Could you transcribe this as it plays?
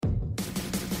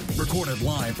Recorded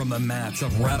live from the mats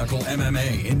of Radical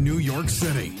MMA in New York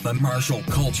City. The Martial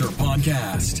Culture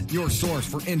Podcast. Your source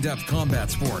for in-depth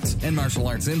combat sports and martial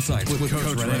arts insights with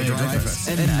Coach Renee Dreyfus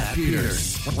and Matt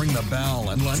Peters. Ring the bell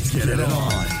and let's get it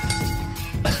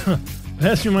on.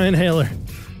 Pass me my inhaler.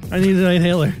 I need an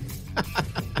inhaler.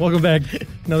 Welcome back.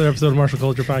 Another episode of Martial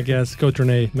Culture Podcast. Coach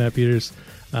Renee, Matt Peters,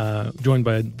 joined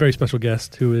by a very special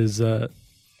guest who is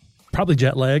probably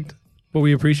jet-lagged, but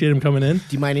we appreciate him coming in. Do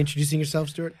you mind introducing yourself,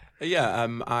 Stuart? Yeah,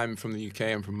 I'm from the UK.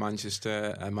 I'm from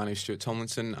Manchester. My name's Stuart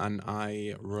Tomlinson, and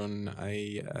I run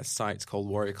a site called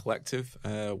Warrior Collective,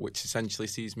 which essentially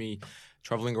sees me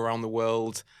traveling around the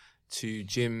world to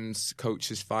gyms,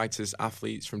 coaches, fighters,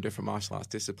 athletes from different martial arts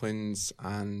disciplines,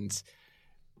 and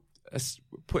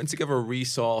putting together a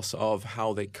resource of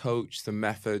how they coach, the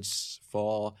methods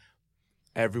for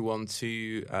everyone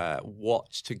to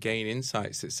watch to gain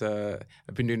insights. I've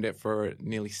been doing it for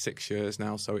nearly 6 years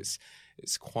now, so it's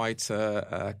quite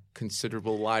a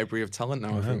considerable library of talent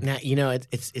now. I think. Now,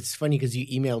 it's funny because you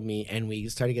emailed me and we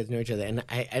started getting to know each other, and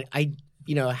I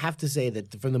have to say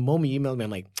that from the moment you emailed me, I'm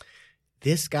like,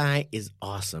 this guy is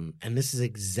awesome, and this is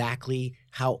exactly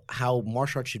how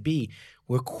martial arts should be.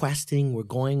 We're questing, we're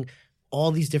going all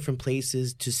these different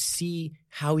places to see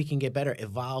how we can get better,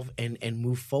 evolve, and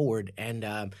move forward. And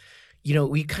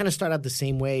we kind of start out the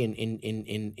same way.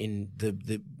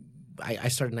 I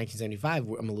started in 1975.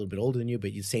 I'm a little bit older than you,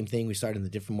 but the same thing. We started in the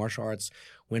different martial arts,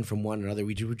 went from one to another.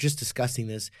 We were just discussing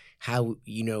this, how,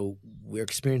 our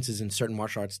experiences in certain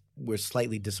martial arts were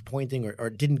slightly disappointing or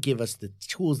didn't give us the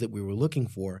tools that we were looking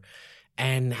for,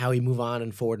 and how we move on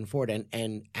and forward and forward.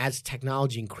 And as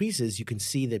technology increases, you can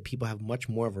see that people have much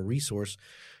more of a resource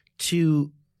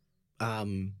to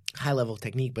high-level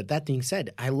technique. But that being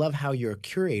said, I love how you're a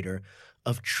curator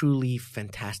of truly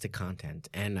fantastic content.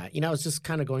 And, I was just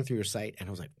kind of going through your site, and I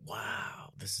was like,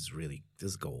 wow, this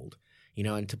is gold.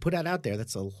 And to put that out there,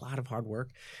 that's a lot of hard work.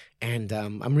 And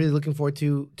I'm really looking forward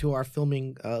to our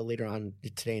filming later on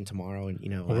today and tomorrow. And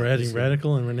we're adding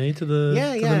Radical and Renee to the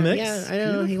mix. Yeah, I know.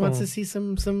 Beautiful. He wants to see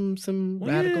some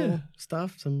Radical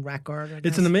stuff, some rack guard.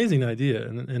 It's an amazing idea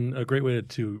and a great way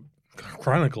to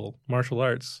chronicle martial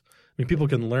arts. I mean, people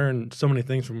can learn so many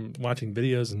things from watching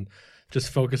videos and just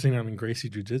focusing on Gracie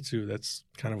Jiu-Jitsu. That's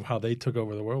kind of how they took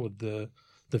over the world with the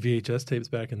VHS tapes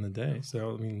back in the day.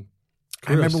 So, I mean,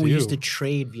 I remember we used to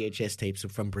trade VHS tapes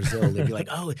from Brazil. They'd be like,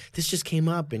 "Oh, this just came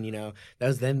up," and that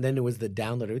was then. Then it was the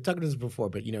download. We talked about this before,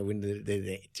 but when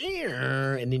the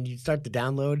and then you'd start the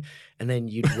download, and then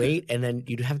you'd wait, and then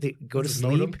you'd have to go to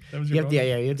sleep. You have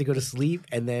to go to sleep,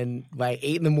 and then by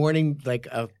 8 a.m, like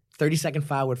a 30-second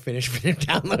file would finish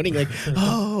downloading. Like,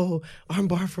 oh,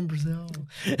 armbar from Brazil.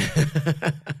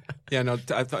 Yeah, no,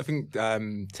 I think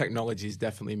technology's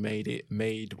definitely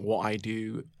made what I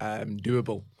do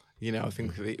doable. I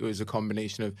think it was a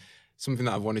combination of something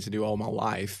that I've wanted to do all my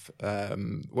life.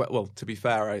 Well, to be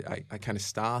fair, I kind of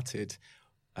started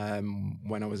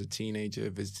when I was a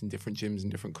teenager, visiting different gyms in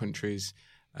different countries,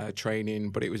 training,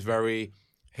 but it was very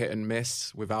hit and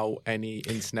miss without any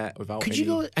internet, Could you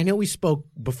go? I know we spoke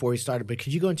before we started, but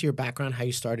could you go into your background, how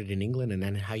you started in England and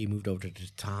then how you moved over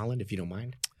to Holland, if you don't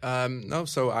mind? No,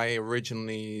 so I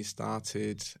originally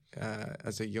started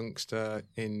as a youngster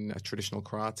in a traditional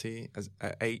karate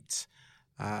at 8,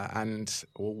 and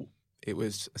it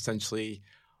was essentially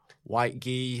white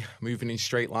gi, moving in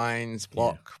straight lines,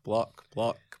 block,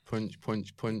 punch,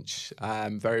 punch, punch,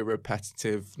 very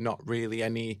repetitive, not really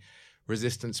any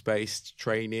resistance-based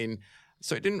training.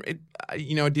 So I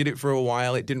did it for a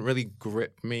while. It didn't really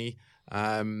grip me,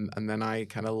 and then I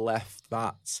kind of left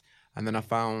that, and then I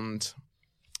found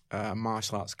a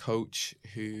martial arts coach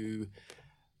who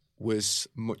was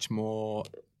much more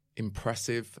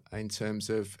impressive in terms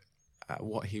of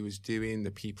what he was doing,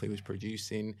 the people he was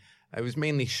producing. It was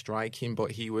mainly striking,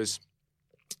 but he was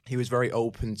very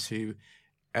open to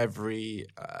every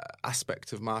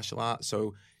aspect of martial arts.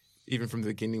 So even from the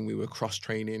beginning, we were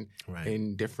cross-training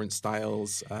in different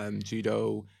styles,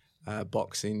 judo,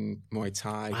 boxing, Muay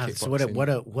Thai, kickboxing. So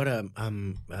what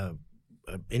a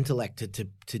intellect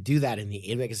to do that in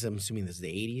the, I guess I'm assuming this is the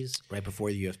 80s, right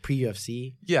before the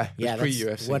pre-UFC. Yeah,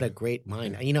 pre-UFC. What a great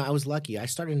mind. I was lucky. I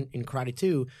started in karate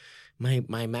too.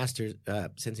 My master,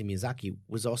 Sensei Miyazaki,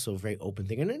 was also a very open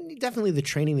thing. And definitely the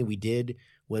training that we did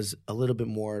was a little bit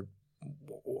more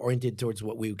oriented towards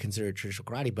what we would consider traditional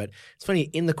karate. But it's funny,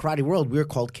 in the karate world, we were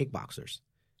called kickboxers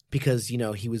because,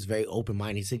 he was very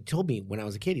open-minded. He told me when I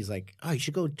was a kid, he's like, oh, you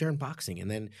should go learn boxing. And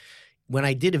then when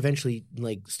I did eventually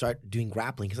start doing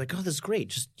grappling, he's like, oh, this is great.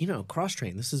 Just,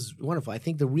 cross-train. This is wonderful. I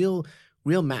think the real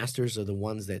real masters are the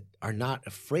ones that are not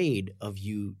afraid of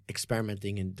you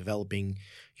experimenting and developing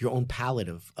your own palette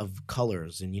of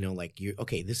colors. And, like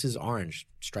okay, this is orange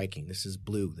striking, this is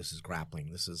blue, this is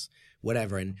grappling, this is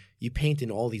whatever. And you paint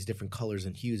in all these different colors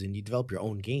and hues and you develop your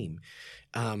own game.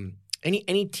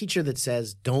 Any teacher that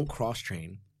says don't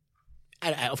cross-train,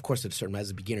 of course, at a certain,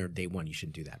 as a beginner, day one, you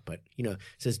shouldn't do that. But,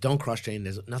 says don't cross-train,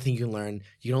 there's nothing you can learn.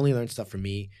 You can only learn stuff from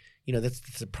me.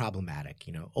 That's problematic.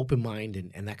 Open mind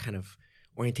and that kind of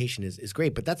orientation is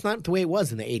great, but that's not the way it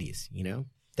was in the 80s,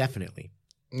 definitely.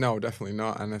 No, definitely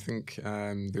not. And I think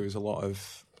there was a lot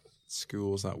of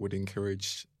schools that would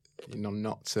encourage,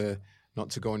 not to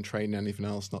go and train anything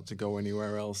else, not to go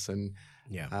anywhere else. And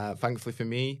thankfully for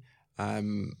me,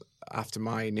 after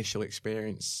my initial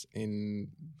experience in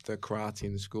the karate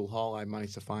in the school hall, I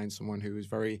managed to find someone who was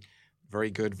very,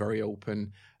 very good, very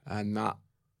open, and that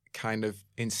kind of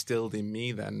instilled in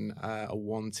me then a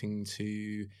wanting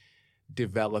to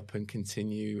develop and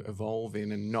continue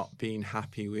evolving and not being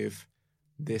happy with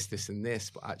this, and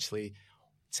this, but actually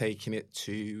taking it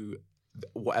to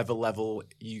whatever level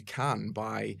you can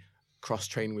by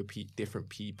cross-training with different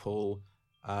people.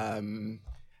 And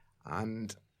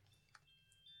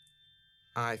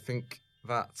I think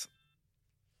that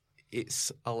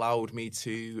it's allowed me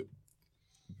to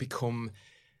become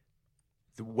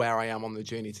where I am on the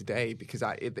journey today, because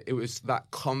it was that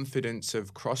confidence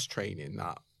of cross-training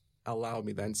that allowed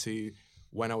me then to,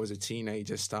 when I was a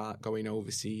teenager, start going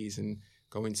overseas and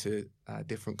going to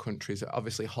different countries.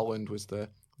 Obviously, Holland was the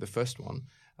first one,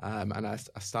 and I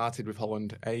started with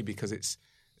Holland, because it's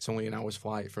only an hour's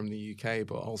flight from the UK,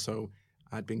 but also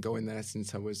I'd been going there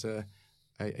since I was a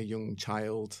young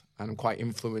child, and I'm quite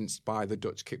influenced by the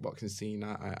Dutch kickboxing scene.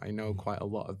 I know quite a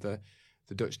lot of the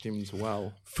Dutch gyms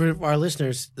well. For our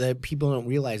listeners, the people don't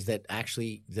realize that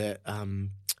actually the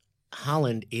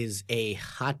Holland is a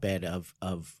hotbed of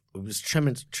it was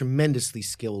tremendously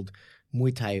skilled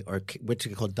Muay Thai, or what's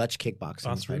it called, Dutch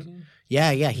kickboxing. Right?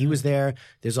 Yeah, he was there.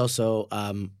 There's also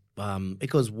it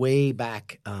goes way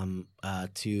back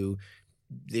to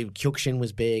the Kyokushin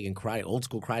was big, and karate, old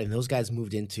school karate, and those guys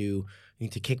moved into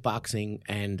kickboxing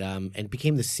and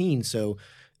became the scene. So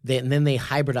and then they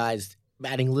hybridized,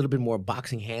 adding a little bit more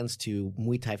boxing hands to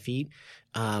Muay Thai feet.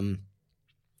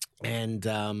 And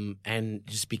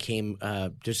just became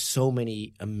just so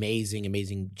many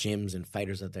amazing gyms and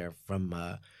fighters out there from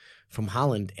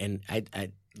Holland. And I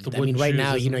mean, right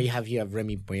now, you have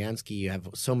Remy Boyanski, you have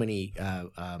so many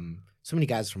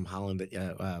guys from Holland,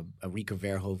 Rico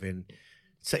Verhoeven.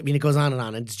 So, I mean, it goes on and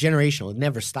on. It's generational. It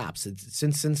never stops.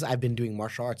 Since I've been doing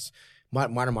martial arts,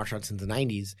 modern martial arts since the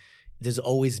 90s, there's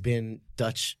always been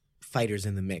Dutch fighters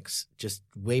in the mix, just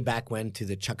way back when, to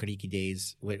the Chakariki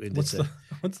days. What's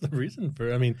the reason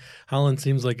for? I mean, Holland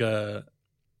seems like an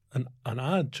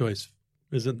odd choice.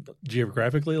 Is it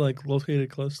geographically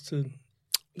located close to?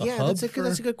 That's a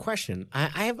good question.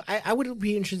 I would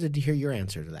be interested to hear your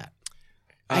answer to that.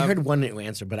 I heard one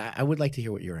answer, but I would like to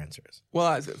hear what your answer is.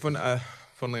 Well,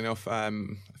 funnily enough, a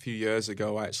few years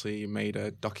ago, I actually made a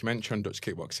documentary on Dutch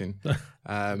kickboxing.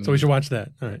 So we should watch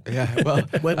that. All right. Yeah. Well,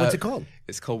 what's it called?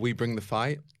 It's called We Bring the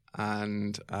Fight,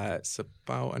 and it's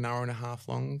about an hour and a half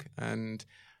long. And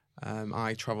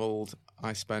I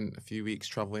spent a few weeks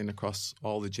traveling across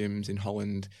all the gyms in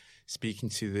Holland, speaking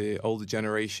to the older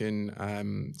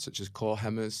generation, such as Cor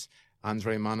Hemmers,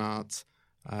 Andre Manhart.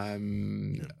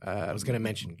 I was going to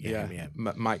mention,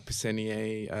 Mike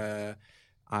Pisenier,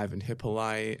 Ivan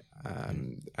Hippolyte,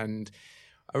 and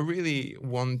I really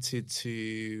wanted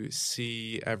to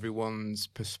see everyone's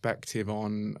perspective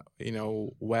on,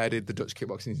 where did the Dutch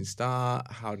kickboxing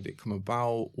start? How did it come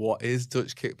about? What is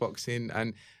Dutch kickboxing?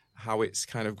 And how it's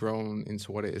kind of grown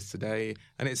into what it is today.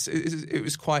 And it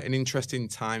was quite an interesting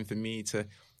time for me to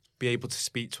be able to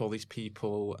speak to all these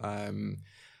people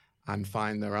and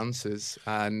find their answers.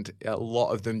 And a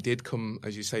lot of them did come,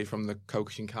 as you say, from the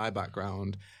Kyokushinkai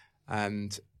background.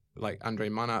 And like Andre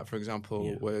Manhart, for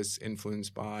example, was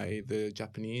influenced by the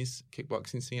Japanese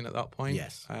kickboxing scene at that point.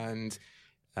 Yes. And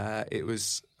it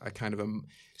was a kind of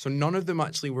so none of them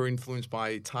actually were influenced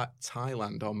by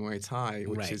Thailand or Muay Thai,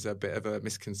 which is a bit of a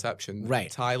misconception.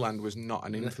 Right. Thailand was not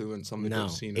an influence on the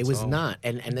Dutch scene at all. It was not.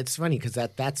 And it's funny because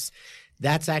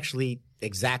that's actually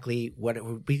exactly what it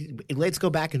would be. Let's go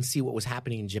back and see what was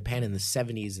happening in Japan in the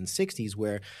 70s and 60s,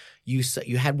 where you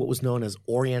had what was known as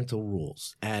Oriental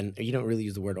rules. And you don't really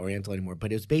use the word Oriental anymore,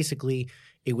 but it was basically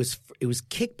it was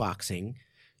kickboxing.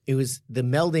 It was the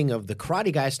melding of the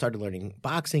karate guys started learning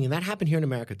boxing, and that happened here in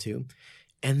America too.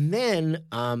 And then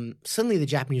suddenly the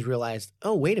Japanese realized,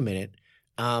 oh, wait a minute,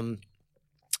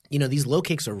 these low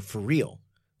kicks are for real.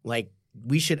 Like,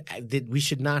 we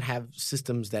should not have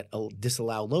systems that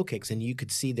disallow low kicks. And you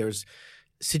could see there's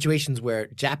situations where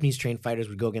Japanese trained fighters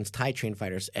would go against Thai trained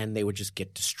fighters and they would just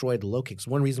get destroyed the low kicks.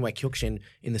 One reason why Kyokushin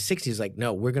in the 60s is like,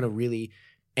 no, we're going to really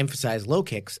emphasize low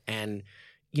kicks. And,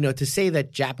 you know, to say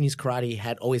that Japanese karate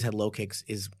had always had low kicks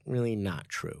is really not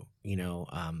true. You know,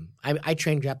 I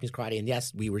trained Japanese karate, and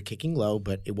yes, we were kicking low,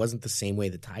 but it wasn't the same way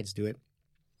the Thais do it.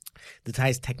 The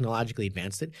Thais technologically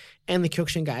advanced it, and the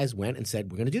Kyokushin guys went and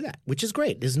said, we're going to do that, which is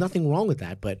great. There's nothing wrong with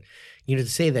that. But, you know, to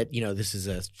say that, you know, this is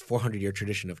a 400-year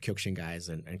tradition of Kyokushin guys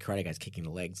and karate guys kicking the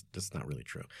legs, that's not really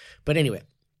true. But anyway,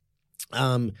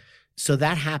 so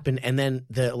that happened, and then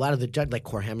a lot of the judge, like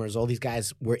Korhammers, all these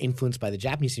guys were influenced by the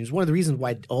Japanese teams. One of the reasons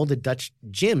why all the Dutch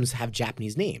gyms have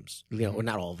Japanese names, you know, or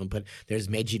not all of them, but there's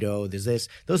Mejido, there's this.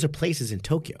 Those are places in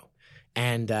Tokyo,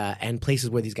 and places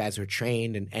where these guys are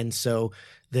trained, and so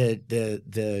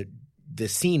the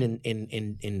scene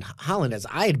in Holland, as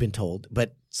I had been told,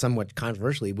 but somewhat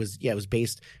controversially, was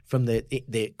based from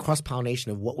the cross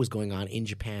pollination of what was going on in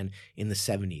Japan in the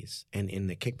 70s and in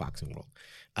the kickboxing world.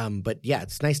 But yeah,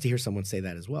 it's nice to hear someone say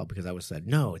that as well, because I was said,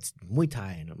 no, it's Muay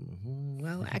Thai, and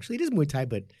well, actually, it is Muay Thai,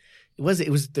 but it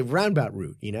was the roundabout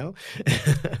route, you know.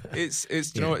 It's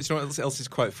you know what else is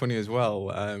quite funny as well,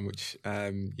 which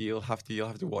you'll have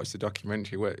to watch the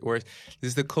documentary where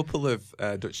there's a couple of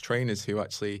Dutch trainers who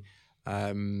actually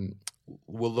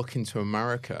were looking to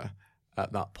America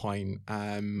at that point.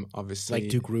 Obviously, like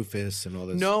Duke Rufus and all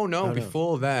this. No,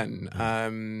 before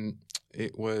then,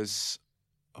 it was.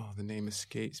 Oh, the name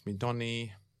escapes me.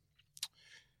 Donnie.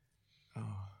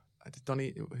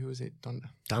 Who was it? Don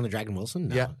the Dragon Wilson?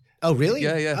 No. Yeah. Oh, really?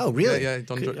 Yeah. Oh, really? Yeah.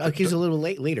 He was a little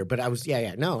later, but I was.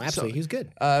 Yeah. No, absolutely, he was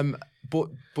good. But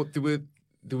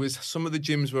there was some of the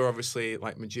gyms were obviously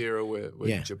like Majiro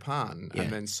were Japan, and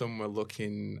then some were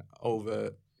looking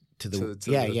over to the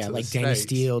like States. Danny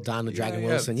Steele, Don the Dragon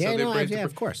Wilson. Yeah, so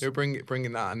of course. They were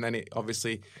bringing that, and then it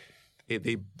obviously.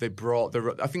 They brought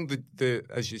I think the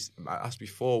as you asked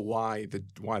before why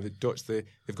the Dutch they've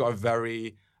got a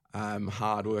very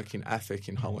hard working ethic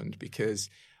in Holland, because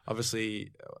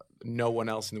obviously no one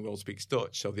else in the world speaks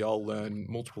Dutch, so they all learn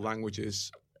multiple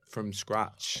languages from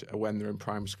scratch when they're in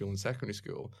primary school and secondary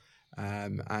school,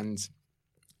 and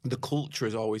the culture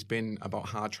has always been about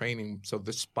hard training. So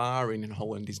the sparring in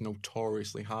Holland is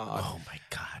notoriously hard. Oh my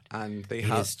God! And it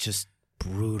is just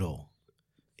brutal.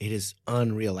 It is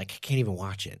unreal. Like, I can't even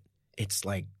watch it. It's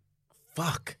like,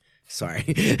 fuck.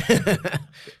 Sorry.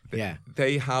 Yeah.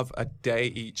 They have a day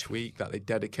each week that they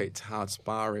dedicate to hard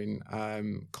sparring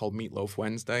called Meatloaf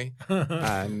Wednesday.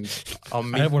 And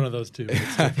I have one of those too.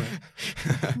 It's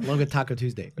different. Longer Taco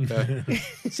Tuesday.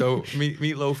 So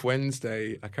Meatloaf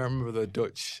Wednesday, I can't remember the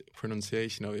Dutch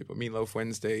pronunciation of it, but Meatloaf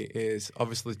Wednesday is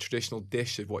obviously the traditional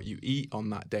dish of what you eat on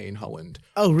that day in Holland.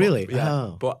 Oh, really?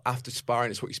 But after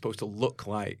sparring, it's what you're supposed to look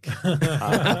like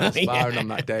sparring on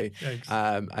that day.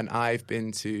 And I've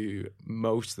been to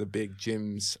most of the big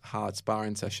gyms hard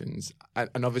sparring sessions,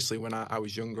 and obviously when I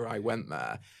was younger I went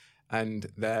there, and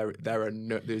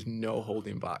there's no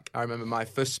holding back. I remember my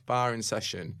first sparring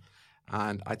session,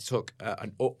 and I took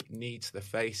an up knee to the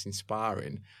face in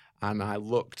sparring, and I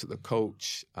looked at the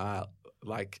coach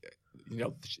like, you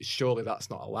know, surely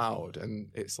that's not allowed, and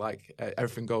it's like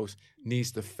everything goes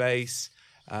knees to the face,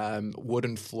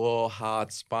 wooden floor,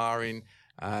 hard sparring,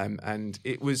 and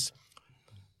it was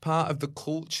part of the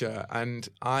culture. And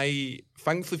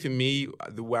thankfully for me,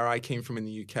 where I came from in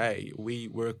the UK, we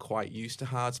were quite used to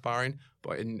hard sparring,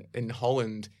 but in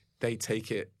Holland, they take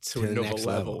it to another next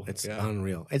level. It's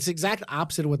unreal. It's the exact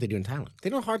opposite of what they do in Thailand. They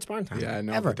don't hard spar in Thailand. Yeah,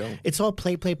 no, ever. they don't. It's all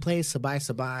play,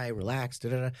 sabai, relax,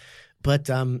 da-da-da.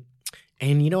 But, and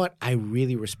you know what? I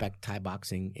really respect Thai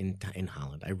boxing in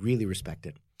Holland. I really respect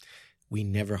it. We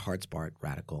never hard sparred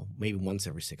radical, maybe once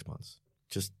every 6 months.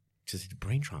 Just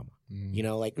brain trauma, you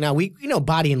know, like now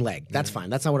body and leg. That's fine.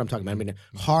 That's not what I'm talking about. I mean,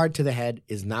 hard to the head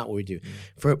is not what we do.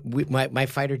 My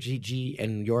fighter GG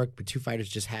and York, the two fighters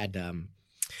just had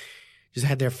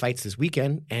their fights this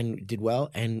weekend and did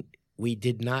well. And we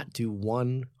did not do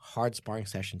one hard sparring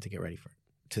session to get ready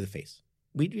to the face.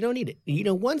 We don't need it. You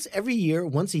know, once a year.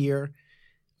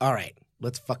 All right,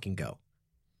 let's fucking go.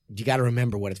 You got to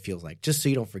remember what it feels like, just so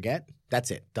you don't forget.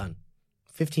 That's it. Done.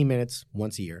 15 minutes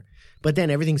once a year. But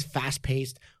then everything's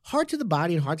fast-paced. Hard to the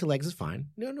body and hard to legs is fine.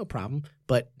 No problem.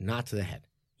 But not to the head.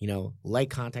 You know,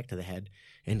 light contact to the head.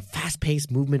 And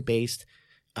fast-paced, movement-based.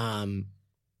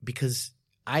 Because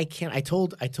I can't... I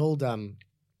told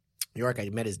York, I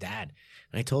met his dad.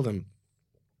 And I told him,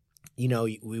 you know,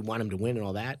 we want him to win and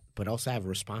all that. But also I have a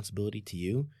responsibility to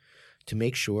you to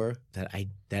make sure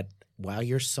that while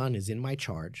your son is in my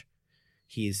charge,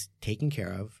 He's taken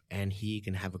care of, and he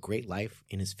can have a great life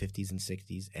in his 50s and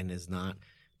 60s, and is not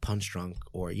punch drunk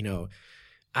or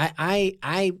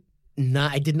I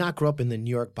did not grow up in the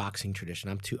New York boxing tradition.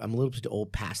 I'm a little bit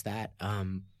old past that.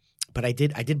 But I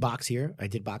did box here.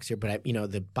 But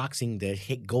the boxing,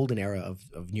 the golden era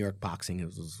of New York boxing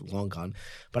was long gone.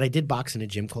 But I did box in a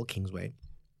gym called Kingsway,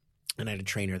 and I had a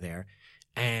trainer there.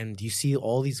 And you see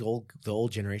all the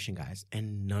old generation guys,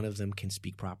 and none of them can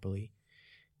speak properly.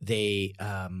 They,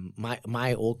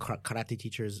 my old karate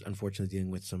teacher is unfortunately dealing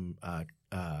with some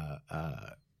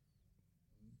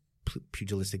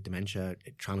pugilistic dementia,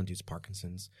 trauma-induced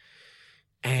Parkinson's,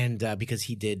 and because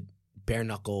he did bare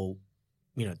knuckle,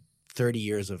 30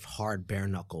 years of hard bare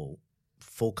knuckle,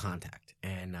 full contact,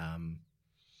 and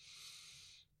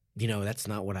that's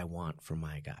not what I want from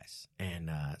my guys.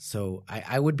 And so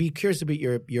I would be curious about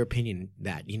your opinion.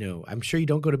 That I'm sure you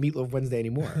don't go to Meatloaf Wednesday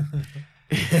anymore.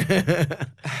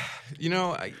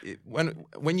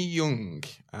 When you're young,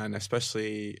 and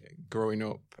especially growing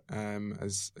up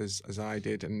as I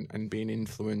did, and being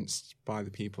influenced by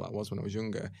the people I was when I was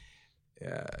younger,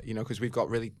 because we've got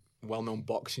really well-known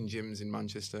boxing gyms in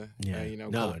Manchester.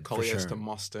 Colliers sure. and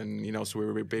Moston. So we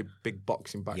were a big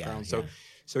boxing background. Yeah.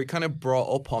 So it kind of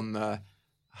brought up on the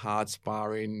hard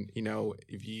sparring.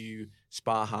 If you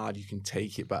spar hard, you can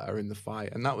take it better in the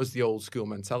fight, and that was the old school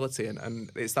mentality. And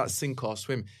it's that sink or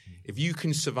swim. If you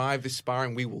can survive this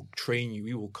sparring, we will train you,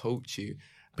 we will coach you.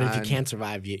 But if you can't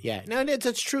survive,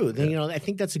 that's true. Then, I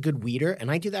think that's a good weeder, and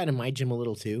I do that in my gym a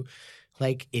little too.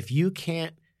 Like if you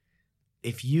cannot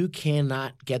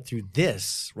get through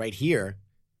this right here,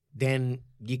 then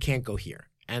you can't go here.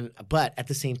 But at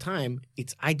the same time,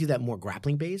 I do that more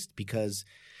grappling based, because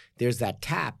there's that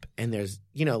tap, and there's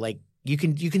you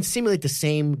can simulate the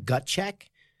same gut check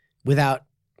without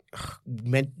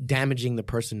damaging the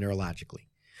person neurologically.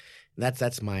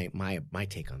 That's my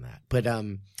take on that. But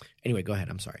anyway, go ahead.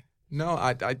 I'm sorry. No,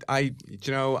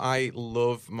 I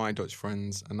love my Dutch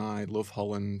friends, and I love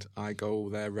Holland. I go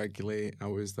there regularly. I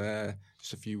was there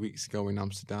just a few weeks ago in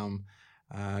Amsterdam.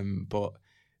 But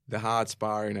the hard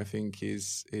sparring, I think,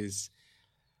 is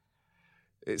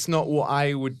it's not what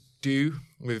I would do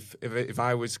with if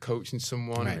I was coaching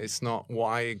someone. Right. It's not what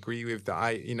I agree with.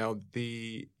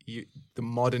 The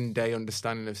modern day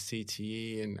understanding of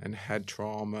CTE and head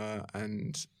trauma,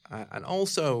 and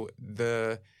also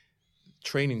the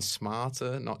training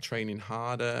smarter, not training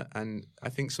harder. And I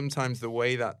think sometimes the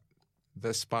way that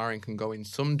the sparring can go in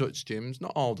some Dutch gyms,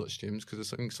 not all Dutch gyms,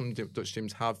 because I think some Dutch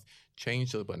gyms have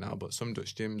changed a little bit now, but some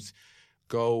Dutch gyms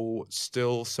go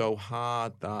still so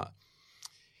hard that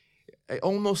it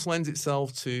almost lends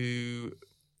itself to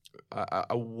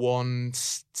a one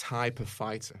type of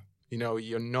fighter.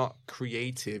 You're not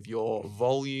creative, you're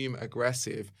volume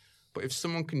aggressive. But if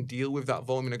someone can deal with that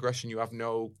volume and aggression, you have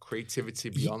no creativity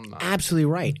beyond that. Absolutely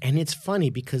right. And it's funny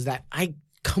because I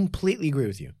completely agree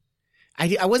with you.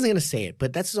 I wasn't going to say it,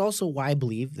 but that's also why I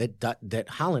believe that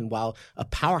Holland, while a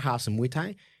powerhouse in Muay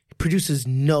Thai, produces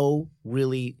no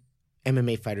really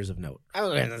MMA fighters of note. I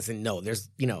don't say no. There's,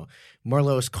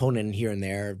 Marlos, Conan here and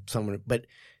there, someone, but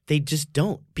they just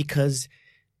don't, because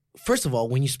first of all,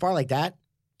 when you spar like that,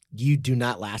 you do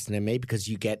not last in MMA, because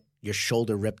you get your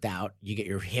shoulder ripped out, you get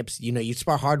your hips, you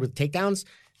spar hard with takedowns.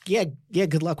 Yeah,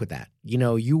 good luck with that.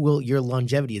 Your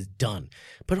longevity is done.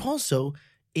 But also,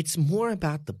 it's more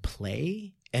about the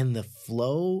play and the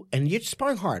flow, and you're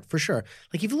sparring hard for sure.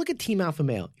 Like if you look at Team Alpha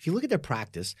Male, if you look at their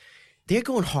practice, they're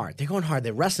going hard.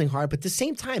 They're wrestling hard, but at the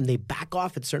same time, they back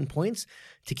off at certain points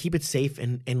to keep it safe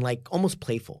and like almost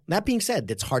playful. That being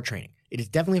said, it's hard training. It is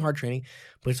definitely hard training,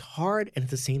 but it's hard and at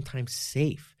the same time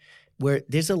safe, where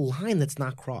there's a line that's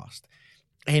not crossed.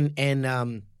 And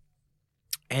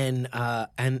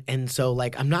so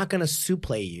like I'm not gonna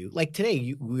suplex you. Like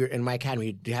today, we're in my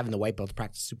academy having the white belts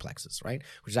practice suplexes, right?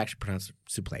 Which is actually pronounced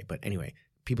suplex, but anyway,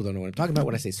 people don't know what I'm talking about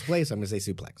when I say suplex, so I'm gonna say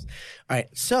suplex. All right,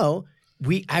 so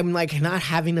I'm like not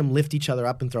having them lift each other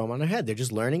up and throw them on their head. They're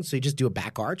just learning, so you just do a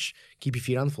back arch, keep your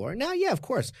feet on the floor. Now, yeah, of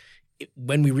course,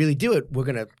 when we really do it, we're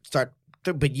gonna start.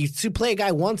 But you suplex a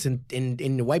guy once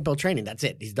in white belt training, that's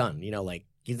it. He's done. Like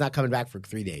he's not coming back for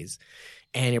 3 days.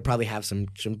 And you'll probably have some,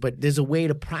 but there's a way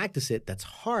to practice it that's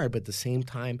hard, but at the same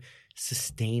time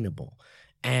sustainable.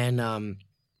 And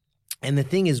the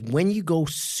thing is, when you go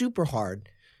super hard,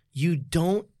 you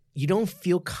don't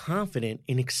feel confident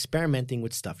in experimenting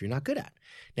with stuff you're not good at.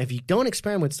 Now, if you don't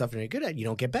experiment with stuff you're not good at, you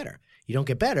don't get better. You don't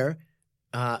get better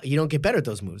at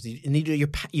those moves.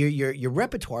 Your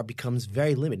repertoire becomes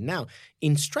very limited. Now,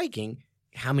 in striking,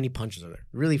 how many punches are there?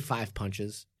 Really 5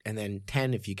 punches. And then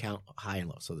 10 if you count high and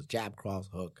low. So the jab, cross,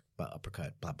 hook,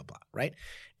 uppercut, blah, blah, blah, right?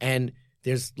 And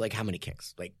there's like how many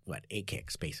kicks? Like what, 8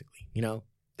 kicks basically, you know?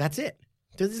 That's it.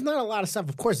 There's not a lot of stuff.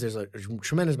 Of course, there's a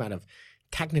tremendous amount of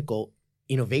technical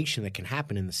innovation that can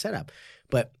happen in the setup.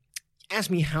 But ask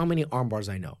me how many arm bars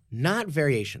I know. Not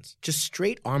variations. Just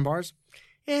straight arm bars,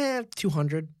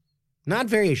 200. Not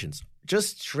variations.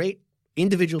 Just straight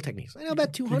individual techniques. I know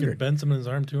about 200. You can bend someone's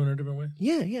arm 200 different ways?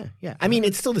 Yeah. I mean,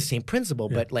 it's still the same principle,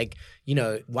 but like, you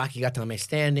know, wakigatame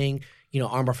standing, you know,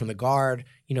 armbar from the guard,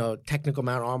 you know, technical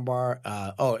mount armbar.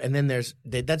 And then that's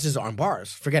just arm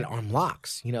bars. Forget arm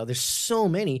locks. You know, there's so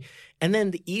many. And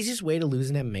then the easiest way to lose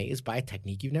in MMA is by a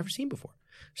technique you've never seen before.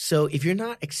 So if you're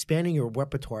not expanding your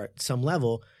repertoire at some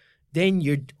level, then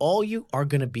all you are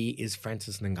going to be is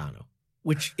Francis Ngannou,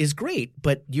 which is great,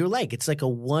 but it's like a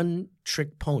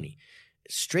one-trick pony.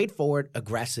 Straightforward,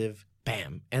 aggressive,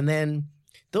 bam. And then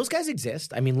those guys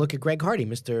exist. I mean, look at Greg Hardy,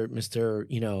 Mr.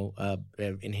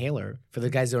 Inhaler. For the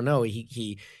guys that don't know,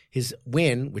 his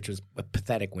win, which was a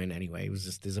pathetic win anyway, it was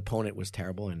just his opponent was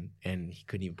terrible and he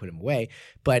couldn't even put him away.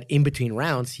 But in between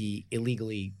rounds, he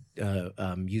illegally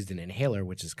used an inhaler,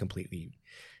 which is completely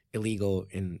illegal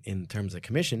in terms of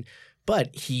commission.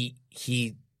 But he's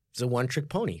a one-trick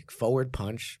pony. Forward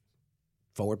punch.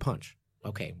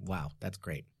 Okay, wow, that's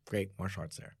great. Great martial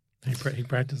arts there. He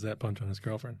practiced that punch on his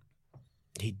girlfriend.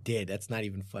 He did. That's not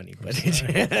even funny, but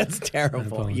that's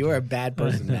terrible. You are a bad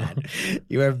person, Matt.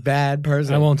 You are a bad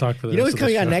person. I won't talk for this. You know what's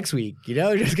coming out next week? You know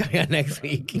what's coming out next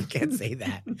week? You can't say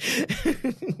that.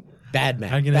 Bad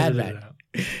Matt. Bad Matt.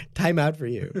 Time out for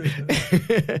you.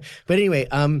 But anyway,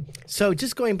 so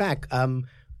just going back to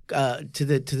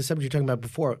the subject you're talking about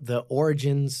before, the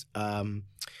origins of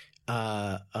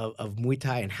Muay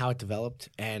Thai and how it developed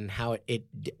and how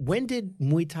when did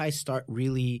Muay Thai start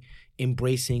really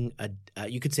embracing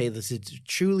you could say this is a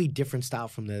truly different style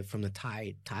from the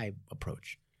Thai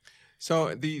approach?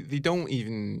 So they don't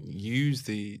even use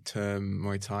the term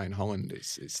Muay Thai in Holland.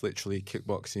 It's literally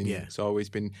kickboxing. Yeah. It's always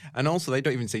been, and also they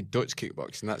don't even say Dutch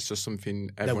kickboxing. That's just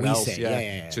something everyone else say.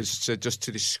 Yeah. Just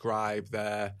to describe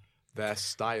their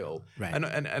style. Right.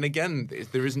 And again,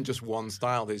 there isn't just one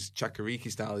style. There's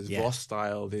Chakariki style. There's Voss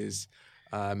style. There's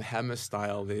Hema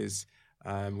style. There's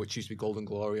which used to be Golden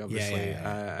Glory, obviously.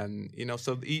 Yeah. And you know,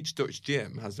 so each Dutch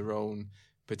gym has their own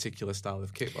particular style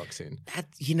of kickboxing. That,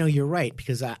 you know, you're right,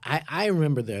 because I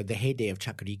remember the heyday of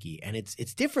Chakariki, and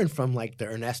it's different from like the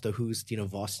Ernesto Hoost, you know,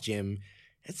 Voss gym.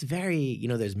 It's very, you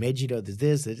know, there's Mejido,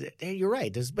 there's this. You're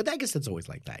right. But I guess that's always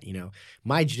like that, you know.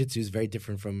 My jiu-jitsu is very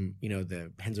different from, you know,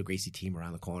 the Renzo Gracie team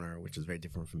around the corner, which is very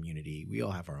different from Unity. We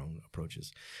all have our own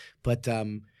approaches. But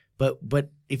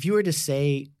if you were to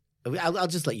say, I'll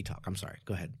just let you talk. I'm sorry.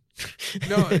 Go ahead.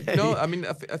 No. I mean,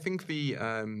 I think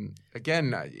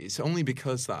again, it's only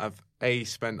because that I've A,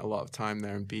 spent a lot of time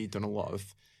there, and B, done a lot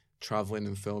of traveling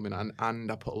and filming,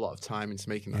 and I put a lot of time into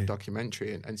making that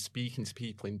documentary and speaking to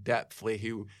people in depthly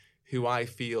who I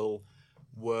feel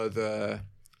were the,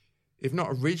 if not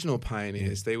original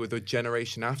pioneers, they were the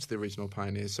generation after the original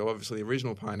pioneers. So obviously the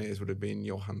original pioneers would have been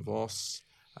Johan Voss,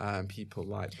 people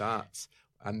like that,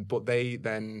 but they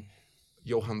then,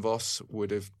 Johan Voss would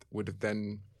have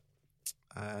then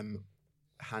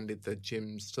handed the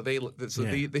gyms. So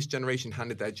this generation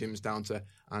handed their gyms down to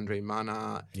Andre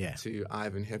Manat, to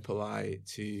Ivan Hippolyte,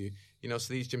 to, you know,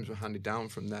 so these gyms were handed down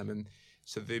from them. And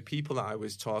so the people that I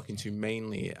was talking to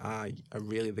mainly are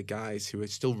really the guys who are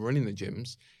still running the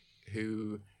gyms,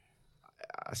 who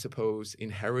I suppose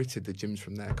inherited the gyms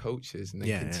from their coaches and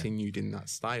they continued in that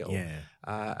style.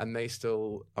 And they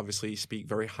still obviously speak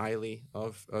very highly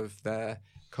of their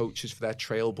coaches for their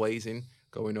trailblazing,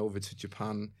 going over to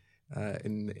Japan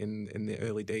in the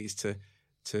early days to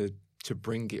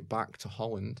bring it back to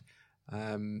Holland.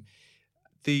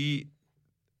 The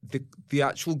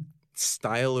actual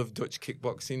style of Dutch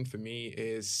kickboxing for me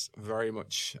is very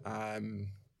much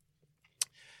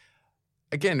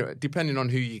again, depending on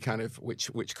who you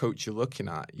which coach you're looking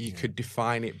at, you could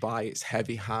define it by its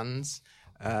heavy hands,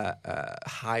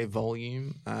 high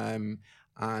volume,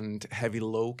 and heavy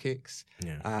low kicks.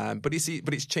 But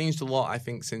it's changed a lot, I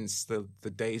think, since the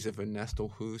days of Ernesto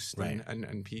Hoost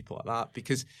and people like that,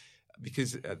 because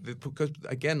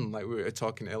again, like we were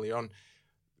talking earlier on,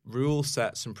 rule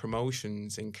sets and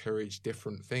promotions encourage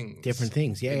different things.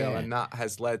 And that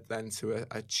has led then to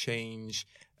a change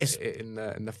in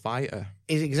the fighter.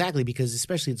 Exactly, because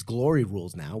especially it's glory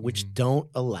rules now, which don't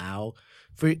allow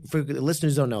For the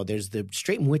listeners who don't know, there's the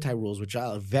straight Muay Thai rules, which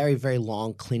are a very, very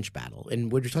long clinch battle.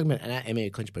 And we're talking about not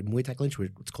MMA clinch, but Muay Thai clinch, where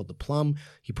it's called the plum.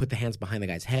 You put the hands behind the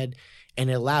guy's head,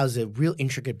 and it allows a real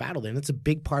intricate battle. And that's a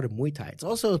big part of Muay Thai. It's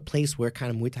also a place where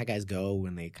kind of Muay Thai guys go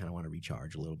when they kind of want to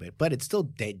recharge a little bit. But it's still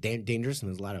dangerous, and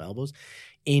there's a lot of elbows.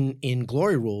 In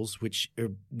Glory rules, which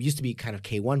used to be kind of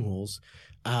K1 rules,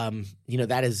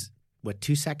 that is,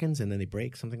 2 seconds, and then they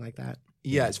break, something like that?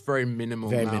 Yeah, it's very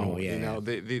minimal Very now. minimal, yeah, You know,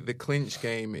 the clinch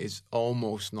game is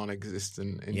almost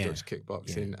non-existent in Dutch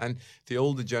kickboxing, and the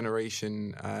older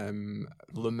generation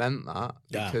lament that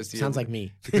because sounds like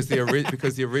me. because the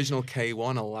original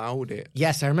K1 allowed it.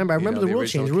 Yes, I remember. I remember the rule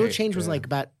change. The rule change was yeah. like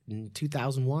about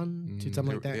 2001,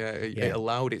 something like that. Yeah, it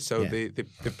allowed it. So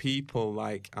the people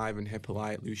like Ivan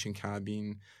Hippolyte, Lucian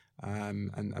Carbine,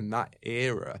 and that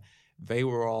era, they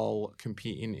were all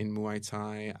competing in Muay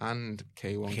Thai and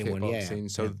K1 kickboxing. Yeah.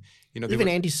 So, even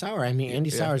Andy Sauer. I mean,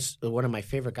 Andy Sauer is one of my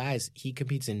favorite guys. He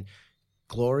competes in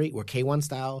Glory or K1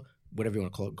 style, whatever you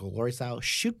want to call it, Glory style,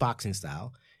 shoot boxing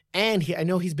style. And I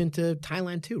know he's been to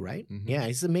Thailand too, right? Mm-hmm. Yeah,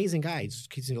 he's an amazing guy.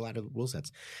 He's in a lot of rule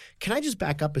sets. Can I just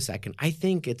back up a second? I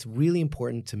think it's really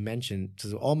important to mention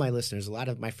to all my listeners, a lot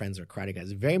of my friends are karate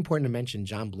guys, it's very important to mention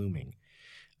John Blooming.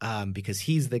 Because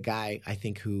he's the guy, I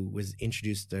think, who was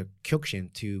introduced the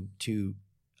Kyokushin to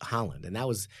Holland. And that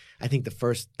was, I think, the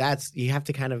first, you have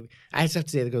to kind of, I just have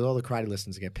to say, because all the karate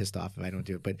listeners get pissed off if I don't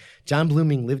do it. But John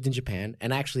Blooming lived in Japan.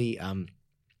 And actually, I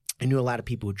knew a lot of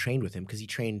people who trained with him because he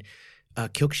trained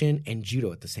Kyokushin and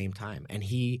Judo at the same time. And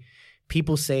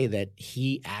people say that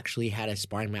he actually had a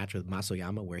sparring match with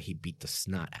Masoyama where he beat the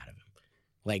snot out of him.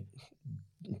 Like,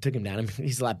 took him down. I mean,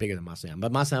 he's a lot bigger than Masayama.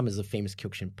 But Masayama is a famous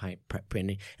Kyokushin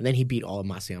and then he beat all of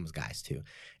Masayama's guys too.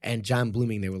 And John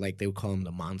Blooming, they would call him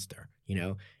the monster,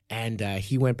 And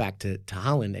he went back to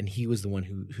Holland, and he was the one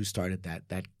who started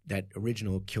that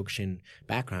original Kyokushin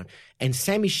background. And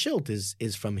Sammy Schilt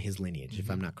is from his lineage,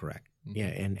 if I'm not correct. Mm-hmm. Yeah,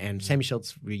 and Sammy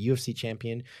Schilt's a UFC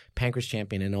champion, Pancrase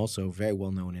champion, and also very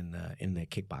well known in the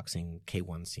kickboxing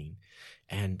K1 scene.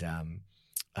 And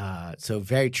so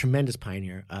very tremendous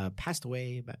pioneer. Passed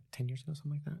away about 10 years ago,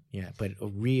 something like that. Yeah, but a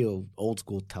real old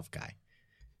school tough guy.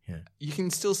 Yeah, you can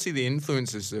still see the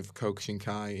influences of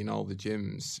Kyokushinkai in all the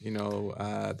gyms.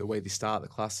 The way they start the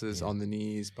classes on the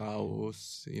knees,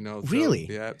 bows. Really?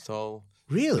 Yeah, it's all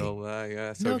really. Still there,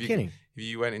 yeah. So no kidding. If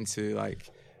you went into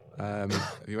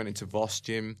if you went into Voss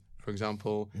gym, for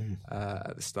example,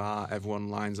 at the start, everyone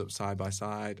lines up side by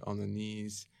side on the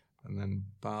knees. And then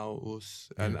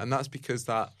bows, and that's because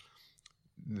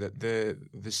there's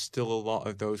still a lot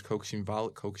of those Kyokushin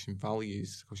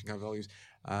values,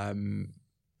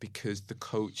 because the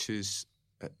coaches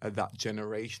of that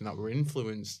generation that were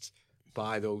influenced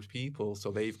by those people,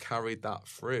 so they've carried that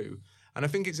through. And I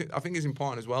think it's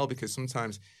important as well, because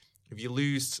sometimes if you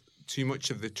lose too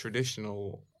much of the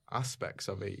traditional aspects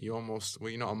of it, you're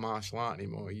not a martial art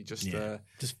anymore. You just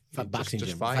boxing,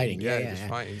 just gym, fighting. Yeah.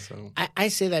 Fighting. So I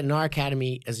say that in our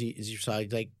academy, as you saw,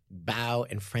 like bow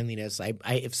and friendliness. I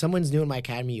if someone's new in my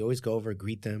academy, you always go over,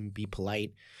 greet them, be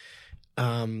polite.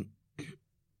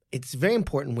 It's very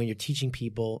important when you're teaching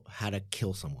people how to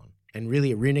kill someone. And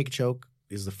really, a rear naked choke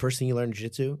is the first thing you learn in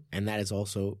jiu-jitsu, and that is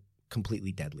also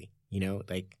completely deadly.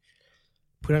 Like,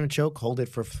 put on a choke, hold it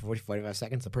for 45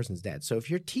 seconds, the person's dead. So if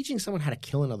you're teaching someone how to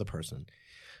kill another person,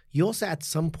 you also at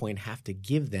some point have to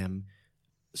give them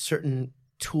certain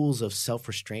tools of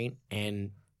self-restraint and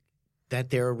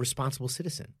that they're a responsible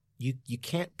citizen. You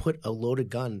can't put a loaded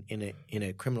gun in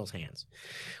a criminal's hands,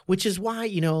 which is why,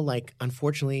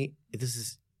 unfortunately,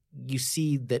 you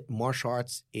see that martial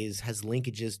arts has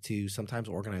linkages to sometimes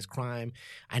organized crime.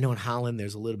 I know in Holland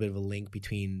there's a little bit of a link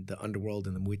between the underworld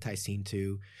and the Muay Thai scene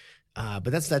too. But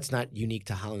that's not unique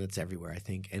to Holland. It's everywhere, I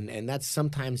think. And that's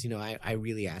sometimes, I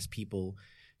really ask people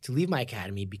to leave my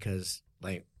academy because,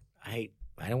 like, I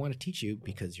don't want to teach you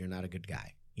because you're not a good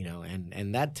guy,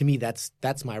 and that, to me,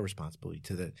 that's my responsibility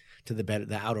to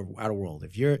the outer world.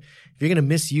 If you're going to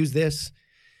misuse this,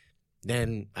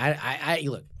 then I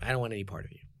don't want any part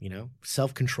of you,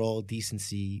 self-control,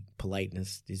 decency,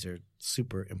 politeness. These are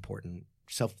super important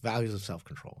values of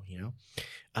self-control,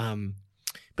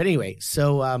 But anyway,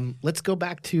 so let's go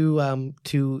back to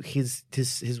his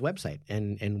website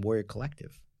and Warrior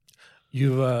Collective.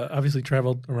 You've obviously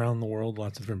traveled around the world,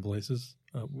 lots of different places.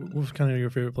 What was kind of your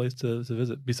favorite place to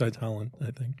visit besides Holland,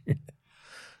 I think?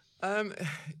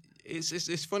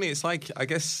 It's funny. It's like, I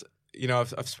guess,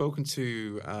 I've spoken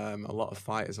to a lot of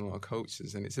fighters and a lot of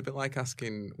coaches, and it's a bit like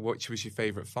asking which was your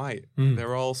favorite fight.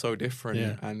 They're all so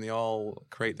different, and they all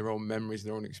create their own memories,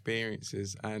 their own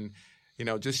experiences, and.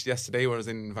 Just yesterday when I was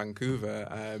in Vancouver,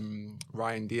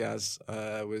 Ryan Diaz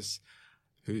was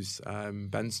who's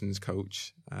Benson's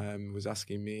coach, was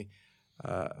asking me,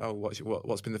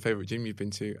 what's been the favourite gym you've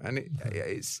been to? And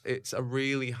it's a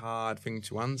really hard thing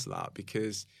to answer that,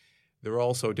 because they're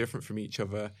all so different from each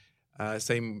other.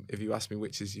 Same if you ask me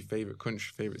which is your favourite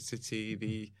country, favourite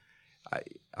city.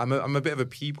 I'm a bit of a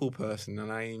people person,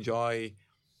 and I enjoy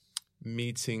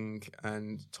meeting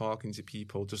and talking to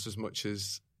people just as much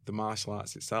as the martial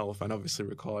arts itself, and obviously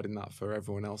recording that for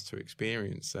everyone else to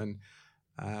experience. And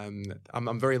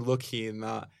I'm very lucky in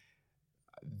that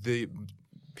the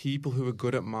people who are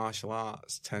good at martial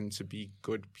arts tend to be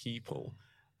good people,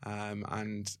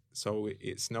 and so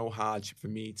it's no hardship for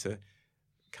me to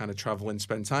kind of travel and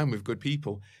spend time with good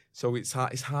people. So it's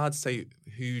hard to say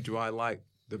who do I like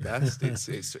the best.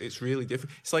 It's really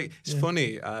different. It's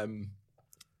funny.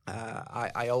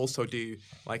 I also do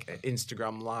like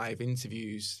Instagram live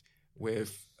interviews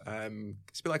with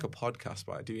it's a bit like a podcast,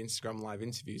 but I do Instagram live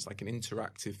interviews, like an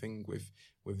interactive thing with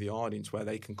the audience where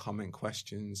they can comment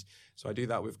questions. So I do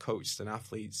that with coaches and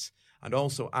athletes, and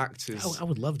also actors. I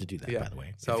would love to do that, by the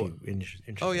way. So,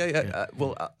 interested.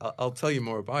 Well, I'll tell you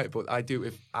more about it, but I do it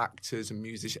with actors and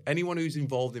musicians, anyone who's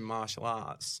involved in martial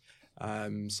arts.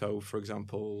 So, for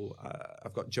example,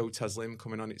 I've got Joe Taslim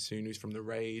coming on it soon, who's from The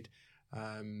Raid.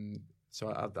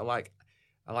 So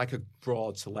I like a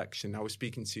broad selection. I was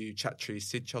speaking to Chatri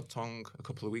Sidchotong a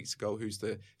couple of weeks ago, who's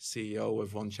the CEO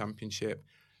of One Championship.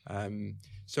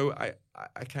 So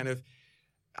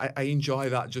I enjoy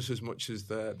that just as much as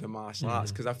the martial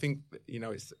arts, because I think,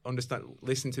 it's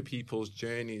listen to people's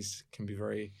journeys can be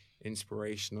very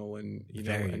inspirational, and you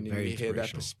hear their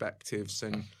perspectives,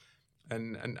 and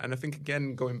I think,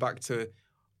 again, going back to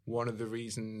one of the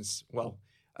reasons, well,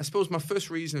 I suppose my first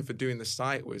reason for doing the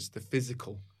site was the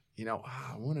physical.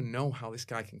 I want to know how this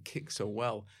guy can kick so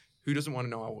well. Who doesn't want to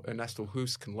know how Ernesto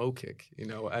Hus can low kick?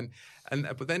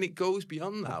 But then it goes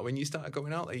beyond that. When you start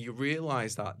going out there, you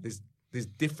realize that there's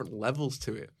different levels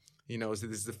to it. So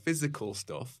there's the physical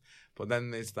stuff, but then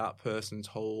there's that person's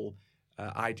whole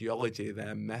ideology,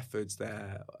 their methods,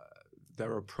 their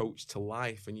approach to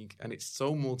life, and it's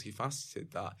so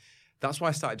multifaceted that's why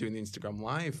I started doing the Instagram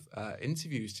live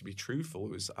interviews. To be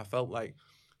truthful, I felt like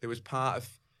there was part of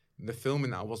the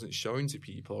filming that I wasn't showing to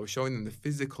people. I was showing them the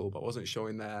physical, but I wasn't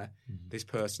showing this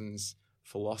person's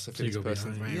philosophy. So Right.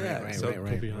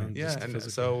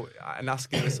 And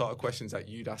asking the sort of questions that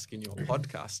you'd ask in your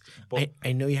podcast. But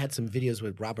I know you had some videos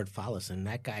with Robert Fallis, and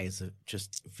that guy is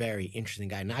just very interesting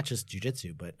guy. Not just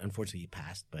jiu-jitsu, but unfortunately he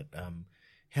passed. But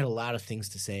had a lot of things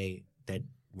to say that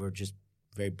were just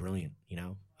very brilliant.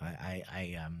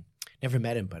 I never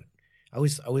met him, but I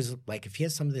always like, if he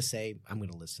has something to say, I'm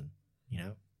going to listen.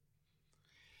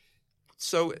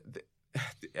 So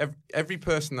every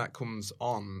person that comes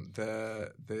on,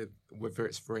 whether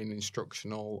it's for an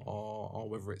instructional or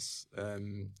whether it's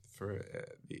for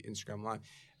the Instagram live,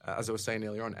 as I was saying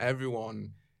earlier on,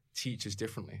 everyone teaches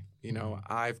differently.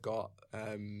 I've got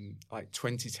like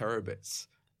 20 terabytes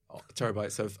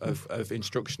of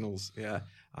instructionals. Yeah,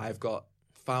 I've got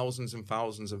thousands and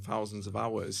thousands and thousands of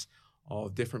hours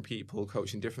of different people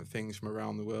coaching different things from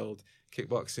around the world: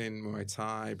 kickboxing, Muay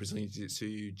Thai, Brazilian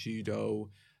Jiu-Jitsu, Judo,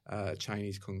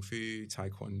 Chinese Kung Fu,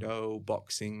 Taekwondo,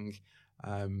 boxing.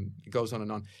 It goes on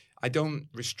and on. I don't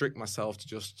restrict myself to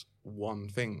just one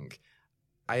thing.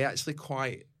 I actually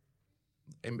quite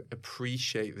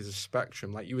appreciate there's a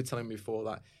spectrum. Like you were telling me before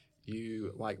that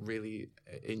you really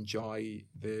enjoy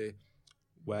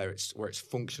where it's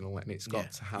functional and it's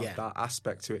got to have that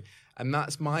aspect to it. And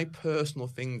that's my personal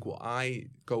thing, what I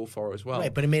go for as well.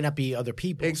 Right, but it may not be other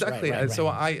people. Exactly. Right. And so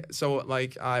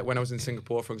when I was in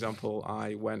Singapore, for example,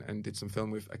 I went and did some film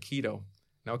with Aikido.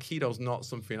 Now, Aikido's not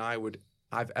something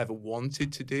I've ever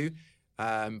wanted to do,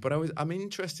 but I'm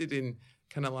interested in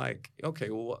kind of like, okay,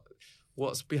 well,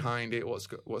 what's behind it? What's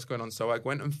going on? So I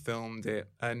went and filmed it,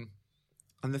 and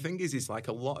the thing is like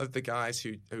a lot of the guys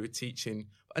who are teaching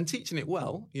it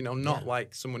well, not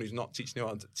like someone who's not teaching it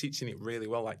well, teaching it really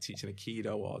well, like teaching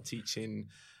Aikido or teaching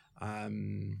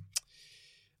Aikido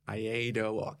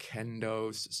or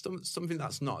Kendo, something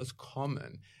that's not as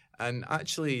common. And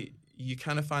actually, you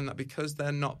kind of find that because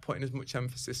they're not putting as much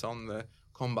emphasis on the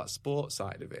combat sport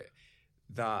side of it,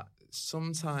 that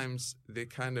sometimes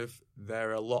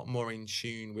they're a lot more in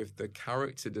tune with the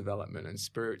character development and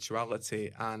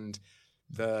spirituality and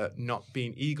the not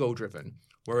being ego-driven.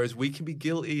 Whereas we can be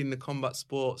guilty in the combat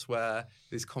sports where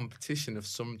there's competition of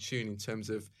some tune in terms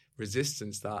of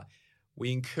resistance, that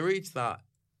we encourage that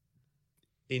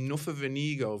enough of an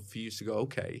ego for you to go,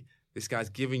 okay, this guy's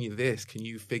giving you this, can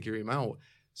you figure him out?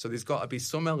 So there's got to be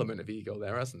some element of ego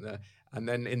there, hasn't there? And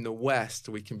then in the West,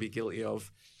 we can be guilty of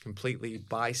completely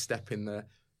bystepping the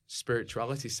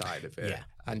spirituality side of it Yeah.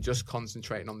 and just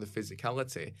concentrating on the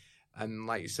physicality. And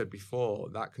like you said before,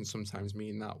 that can sometimes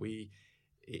mean that we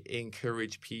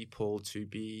encourage people to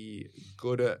be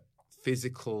good at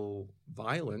physical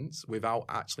violence without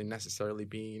actually necessarily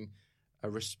being a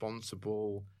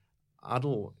responsible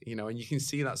adult, and you can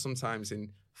see that sometimes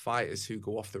in fighters who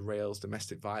go off the rails,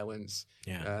 domestic violence,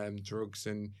 drugs.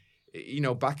 And,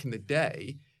 back in the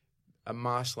day, a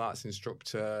martial arts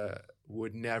instructor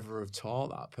would never have taught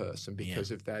that person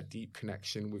because of their deep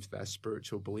connection with their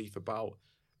spiritual belief about,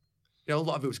 a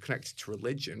lot of it was connected to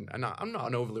religion. And I'm not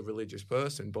an overly religious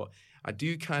person, but I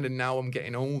do kind of, now I'm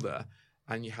getting older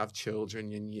and you have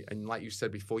children and like you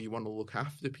said before, you want to look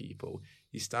after people,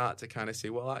 you start to kind of say,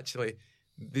 well, actually,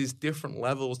 there's different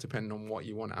levels depending on what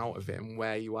you want out of it and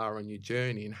where you are on your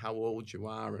journey and how old you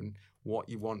are and what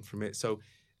you want from it. So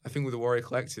I think with the Warrior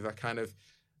Collective,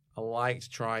 I like to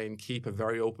try and keep a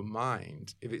very open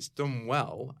mind. If it's done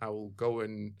well, I will go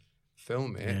and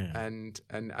film it and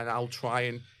I'll try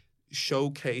and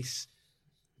showcase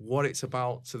what it's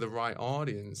about to the right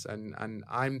audience. And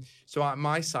I'm so at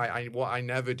my site, what I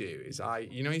never do is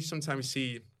you sometimes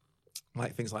see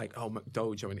like things like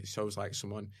McDojo and it shows like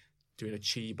someone doing a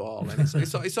chi ball and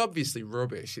it's obviously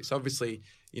rubbish. It's obviously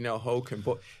hokum,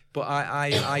 but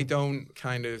I don't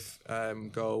kind of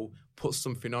go put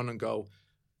something on and go,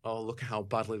 oh, look at how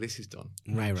badly this is done.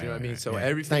 Right. Do you know what I mean? So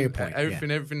everything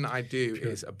that I do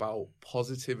is about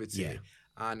positivity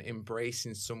and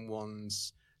embracing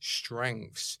someone's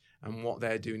strengths and what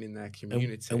they're doing in their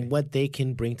community and what they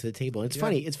can bring to the table. It's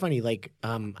funny. It's funny. Like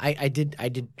I did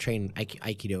train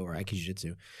Aikido or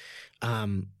Aikijutsu,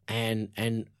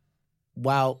 and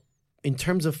while in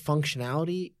terms of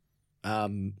functionality,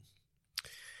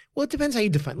 well, it depends how you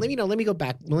define. Let me go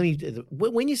back.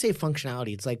 When you say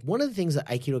functionality, it's like one of the things that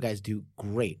Aikido guys do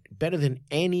great, better than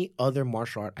any other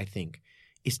martial art, I think,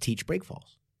 is teach break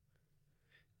falls.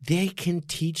 They can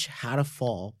teach how to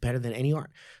fall better than any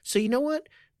art. So you know what?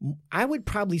 I would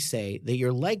probably say that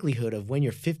your likelihood of when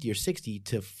you're 50 or 60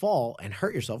 to fall and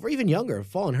hurt yourself, or even younger,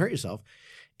 fall and hurt yourself,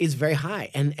 is very high.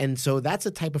 And so that's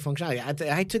a type of functionality.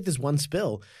 I took this one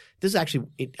spill. This is actually,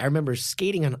 I remember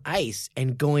skating on ice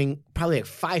and going probably like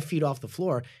 5 feet off the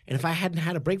floor. And if I hadn't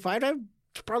had a break fall, I'd have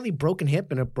probably broken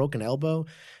hip and a broken elbow.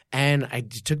 And I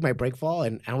just took my break fall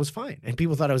and I was fine. And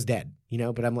people thought I was dead,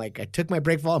 but I'm like, I took my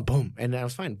break fall and boom, and I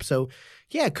was fine. So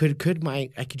yeah, could my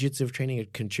Aikijutsu training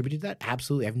have contributed to that?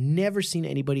 Absolutely. I've never seen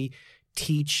anybody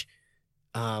teach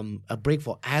a break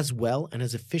fall as well and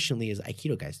as efficiently as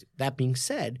Aikido guys do. That being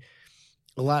said,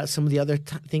 some of the other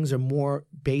things are more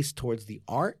based towards the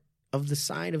art of the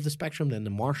side of the spectrum than the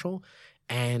martial.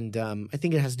 And I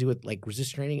think it has to do with like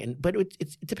resistance training. But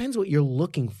it depends what you're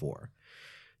looking for.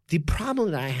 The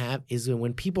problem that I have is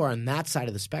when people are on that side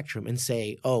of the spectrum and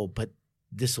say, "Oh, but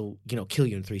this will, kill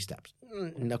you in 3 steps."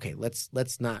 Okay,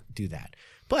 let's not do that.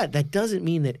 But that doesn't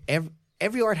mean that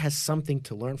every art has something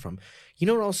to learn from.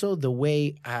 Also the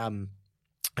way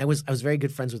I was very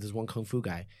good friends with this one kung fu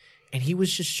guy, and he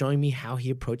was just showing me how he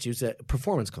approached. It was a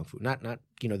performance kung fu, not the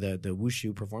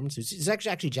wushu performance. He's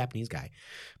actually a Japanese guy,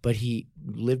 but he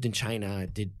lived in China,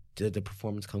 did the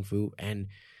performance kung fu, and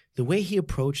the way he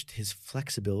approached his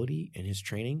flexibility and his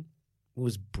training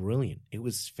was brilliant. It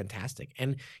was fantastic.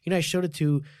 And, I showed it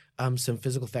to some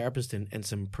physical therapists and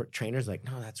some trainers like,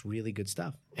 no, that's really good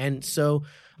stuff. And so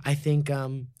I think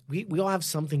we all have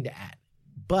something to add.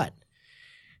 But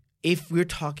if we're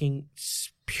talking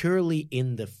purely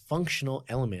in the functional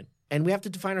element, and we have to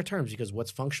define our terms because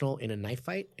what's functional in a knife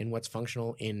fight and what's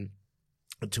functional in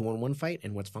a 2-on-1 fight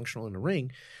and what's functional in a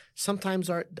ring, sometimes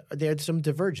there's some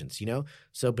divergence,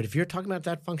 So, but if you're talking about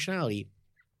that functionality,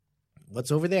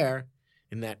 what's over there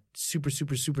in that super,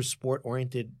 super, super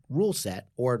sport-oriented rule set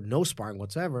or no sparring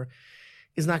whatsoever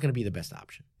is not going to be the best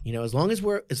option. As long as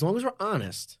we're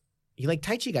honest, you like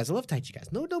Tai Chi guys. I love Tai Chi guys.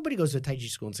 Nobody goes to a Tai Chi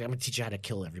school and says, "I'm going to teach you how to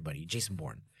kill everybody." Jason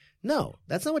Bourne. No,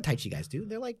 that's not what Tai Chi guys do.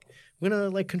 They're like, we're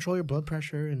going to control your blood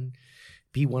pressure and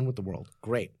be one with the world.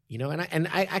 Great. And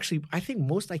I think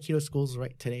most Aikido schools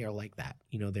right today are like that.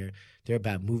 They're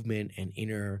about movement and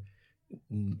inner,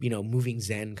 moving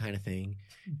Zen kind of thing.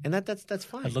 And that's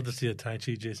fine. I'd love to see a Tai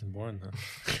Chi Jason Bourne though.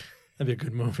 That'd be a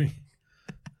good movie.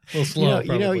 A little slow,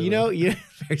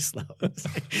 very slow.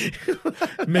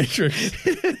 Matrix.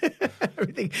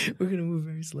 Everything we're gonna move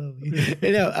very slowly.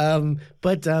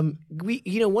 But we,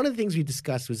 one of the things we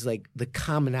discussed was like the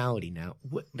commonality. Now,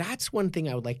 that's one thing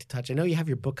I would like to touch. I know you have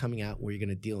your book coming out where you're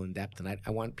gonna deal in depth, and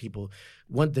I want people.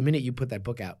 The minute you put that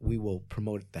book out, we will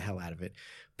promote the hell out of it.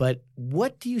 But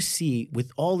what do you see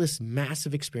with all this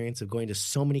massive experience of going to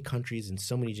so many countries and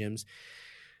so many gyms?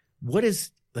 What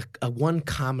is one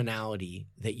commonality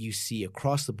that you see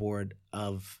across the board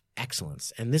of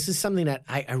excellence. And this is something that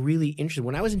I really interested.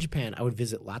 When I was in Japan, I would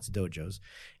visit lots of dojos,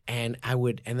 and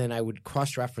then I would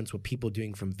cross-reference what people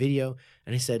doing from video.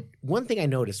 And I said, one thing I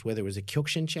noticed, whether it was a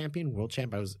Kyokushin champion, world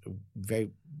champ, I was very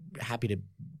happy to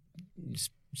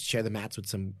share the mats with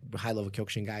some high-level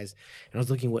Kyokushin guys. And I was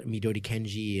looking at what Midori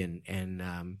Kenji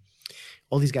and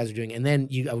all these guys are doing. And then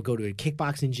I would go to a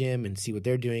kickboxing gym and see what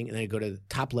they're doing. And then I'd go to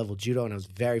top-level judo, and I was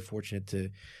very fortunate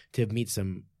to meet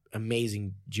some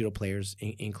amazing judo players,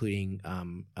 including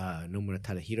Nomura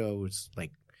Tadahiro, who's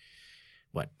like,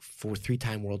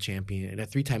 three-time world champion, and a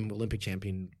three-time Olympic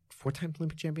champion, four-time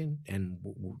Olympic champion, and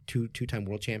two-time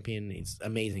world champion. It's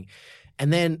amazing.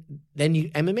 And then you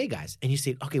MMA guys, and you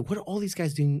say, okay, what are all these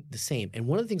guys doing the same? And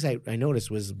one of the things I noticed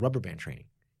was rubber band training.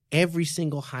 Every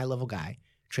single high-level guy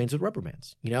trains with rubber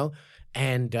bands,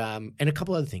 and a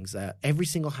couple other things. Every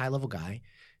single high-level guy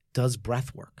does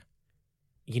breath work.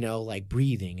 Like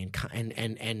breathing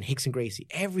and Hicks and Gracie,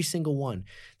 every single one.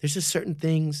 There's just certain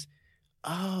things.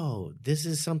 Oh, this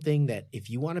is something that if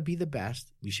you want to be the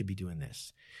best, we should be doing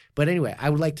this. But anyway, I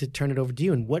would like to turn it over to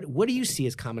you. And what do you see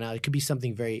as commonality? It could be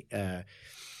something very,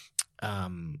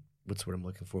 what's what I'm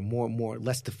looking for? More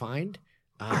less defined.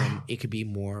 It could be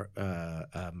more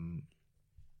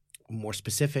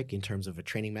specific in terms of a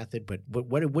training method. But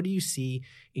what do you see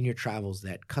in your travels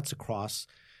that cuts across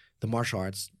the martial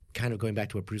arts? Kind of going back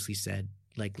to what Bruce Lee said,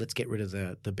 like, let's get rid of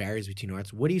the barriers between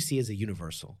arts. What do you see as a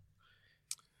universal?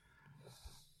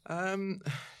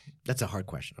 That's a hard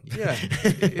question. Yeah,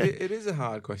 it is a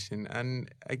hard question. And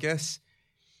I guess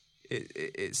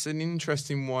it's an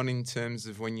interesting one in terms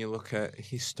of when you look at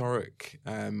historic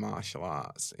martial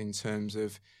arts, in terms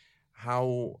of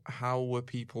how were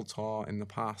people taught in the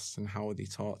past and how are they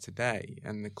taught today,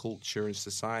 and the culture and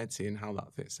society and how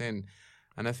that fits in.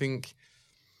 And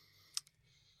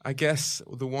I guess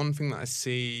the one thing that I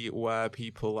see where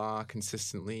people are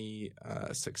consistently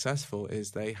successful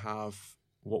is they have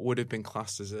what would have been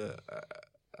classed as a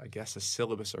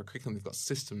syllabus or a curriculum. They've got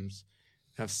systems.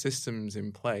 They have systems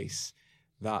in place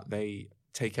that they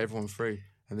take everyone through,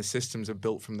 and the systems are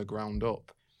built from the ground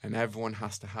up, and everyone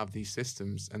has to have these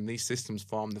systems, and these systems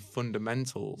form the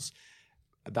fundamentals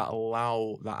that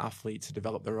allow that athlete to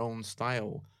develop their own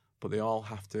style, but they all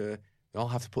have to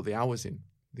put the hours in.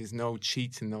 There's no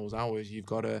cheat in those hours. You've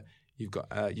got to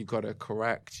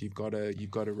correct. You've got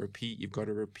to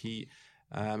repeat.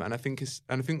 And I think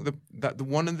that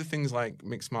one of the things like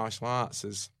mixed martial arts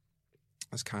has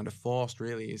kind of forced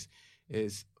really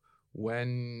is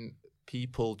when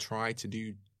people try to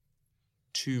do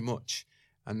too much,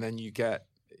 and then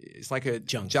it's like a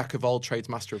jack of all trades,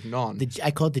 master of none.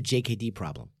 I call it the JKD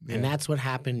problem, Yeah. and that's what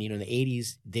happened. In the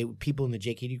 80s, people in the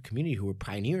JKD community who were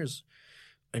pioneers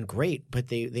and great, but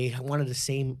they wanted the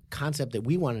same concept that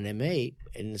we want in MMA,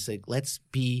 and it's like, let's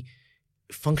be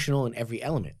functional in every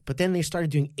element. But then they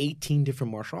started doing 18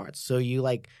 different martial arts. So you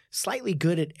like slightly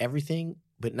good at everything,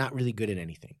 but not really good at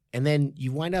anything. And then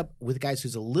you wind up with guys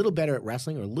who's a little better at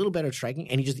wrestling or a little better at striking,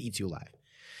 and he just eats you alive.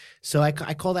 So I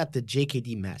call that the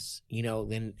JKD mess,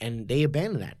 and they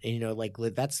abandoned that. And, like,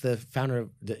 that's the founder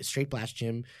of the Straight Blast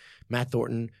Gym, Matt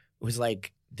Thornton, was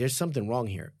like, there's something wrong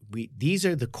here. These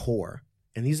are the core.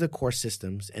 And these are the core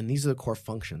systems, and these are the core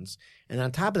functions. And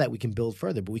on top of that, we can build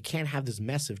further, but we can't have this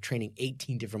mess of training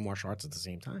 18 different martial arts at the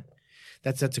same time.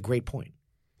 That's a great point.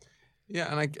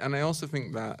 Yeah, and I also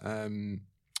think that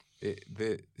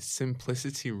the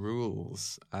simplicity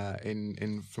rules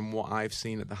in from what I've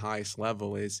seen at the highest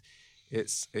level is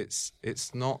it's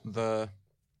not the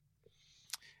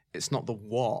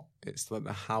what, it's like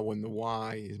the how and the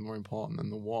why is more important than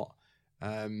the what.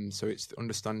 So it's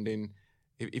understanding.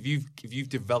 If you've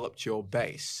developed your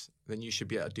base, then you should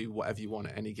be able to do whatever you want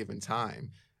at any given time.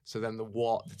 So then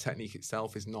the technique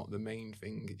itself is not the main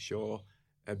thing. It's your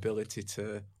ability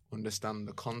to understand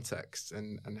the context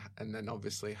and then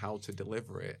obviously how to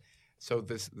deliver it. So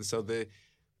the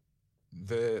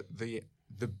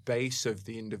base of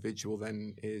the individual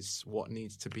then is what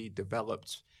needs to be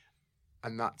developed,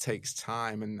 and that takes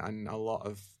time. And a lot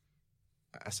of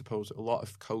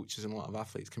coaches and a lot of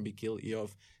athletes can be guilty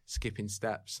of skipping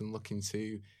steps and looking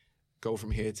to go from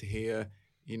here to here,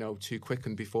 too quick,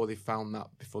 and before they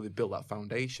built that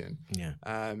foundation. Yeah.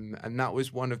 And that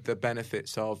was one of the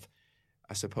benefits of,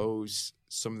 I suppose,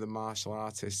 some of the martial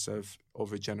artists of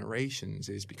over generations,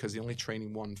 is because they only trained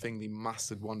in one thing, they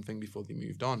mastered one thing before they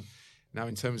moved on. Now,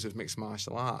 in terms of mixed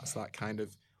martial arts, that kind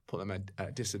of put them at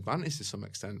a disadvantage to some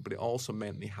extent, but it also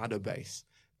meant they had a base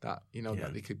that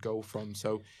that they could go from.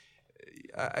 So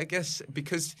I guess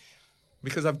because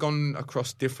I've gone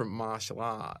across different martial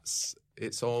arts,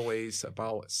 it's always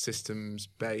about systems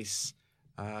base,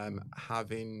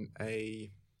 having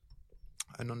an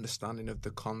understanding of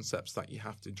the concepts that you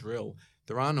have to drill.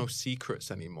 There are no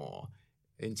secrets anymore.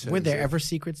 Were there ever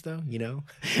secrets, though?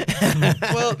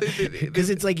 Well,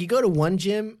 because it's like you go to one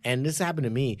gym, and this happened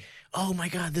to me. Oh my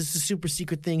God, this is a super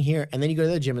secret thing here, and then you go to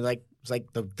the other gym, and it's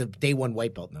like the day one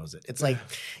white belt knows it. It's like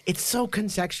it's so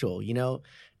contextual,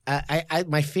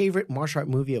 my favorite martial art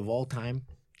movie of all time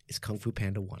is Kung Fu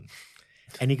Panda 1.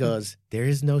 And he goes, there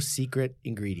is no secret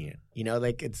ingredient.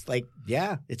 It's like,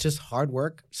 yeah, it's just hard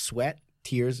work, sweat,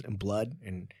 tears, and blood,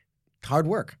 and hard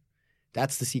work.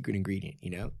 That's the secret ingredient,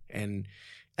 And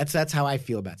that's how I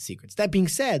feel about secrets. That being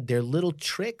said, they're little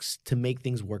tricks to make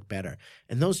things work better.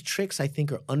 And those tricks, I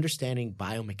think, are understanding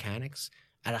biomechanics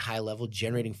at a high level,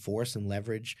 generating force and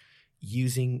leverage,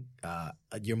 using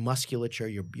your musculature,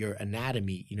 your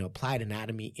anatomy, applied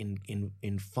anatomy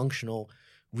in functional,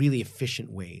 really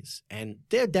efficient ways. And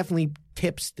there are definitely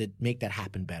tips that make that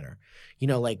happen better.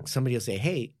 Like somebody will say,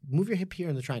 hey, move your hip here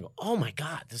in the triangle. Oh my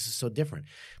God, this is so different.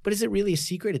 But is it really a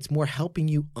secret? It's more helping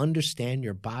you understand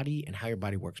your body and how your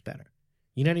body works better.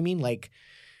 You know what I mean? Like,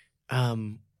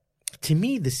 to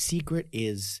me, the secret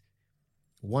is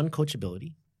one,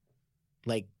 coachability.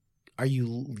 Like, are you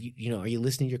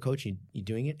listening to your coach and you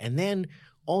doing it? And then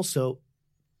also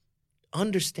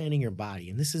understanding your body.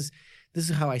 And this is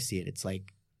how I see it. It's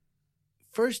like,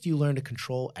 first, you learn to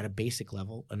control at a basic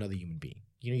level another human being.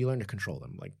 You learn to control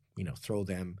them, like, throw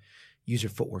them, use your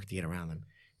footwork to get around them.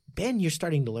 Then you're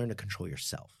starting to learn to control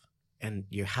yourself and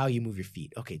how you move your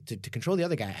feet. Okay, to control the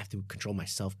other guy, I have to control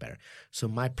myself better. So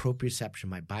my proprioception,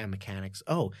 my biomechanics,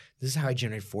 this is how I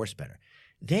generate force better.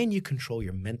 Then you control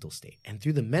your mental state. And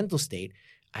through the mental state,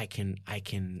 I can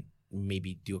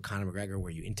maybe do a Conor McGregor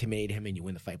where you intimidate him and you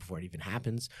win the fight before it even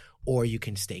happens, or you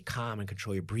can stay calm and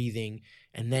control your breathing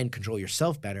and then control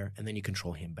yourself better, and then you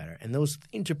control him better. And those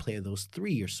interplay of those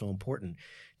three are so important.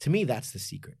 To me, that's the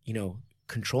secret.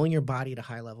 Controlling your body at a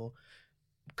high level,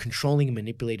 controlling and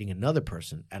manipulating another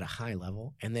person at a high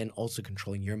level, and then also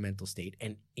controlling your mental state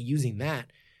and using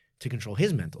that to control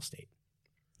his mental state.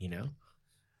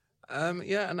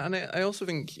 Yeah, and I also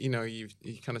think you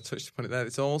kind of touched upon it there.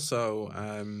 It's also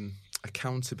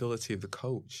accountability of the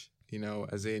coach.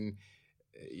 As in,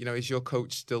 is your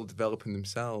coach still developing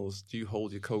themselves? Do you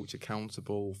hold your coach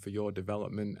accountable for your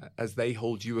development as they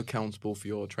hold you accountable for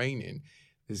your training?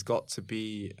 There's got to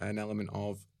be an element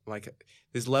of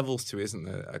there's levels to it, isn't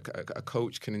there? A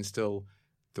coach can instill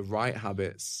the right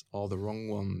habits or the wrong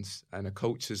ones, and a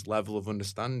coach's level of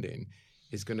understanding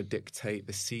is going to dictate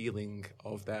the ceiling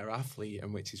of their athlete,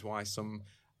 and which is why some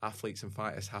athletes and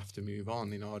fighters have to move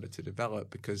on in order to develop,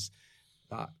 because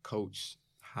that coach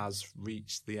has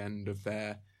reached the end of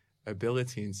their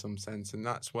ability in some sense. And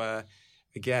that's where,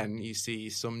 again, you see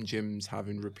some gyms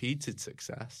having repeated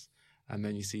success, and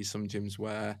then you see some gyms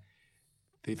where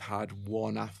they've had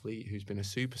one athlete who's been a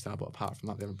superstar, but apart from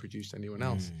that, they haven't produced anyone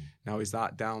else. Now, is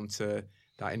that down to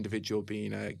that individual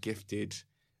being a gifted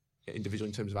individual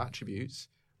in terms of attributes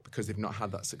because they've not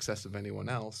had that success of anyone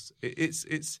else?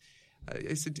 It's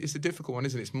a difficult one,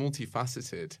 isn't it? It's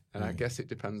multifaceted, and I guess it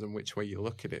depends on which way you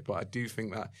look at it. But I do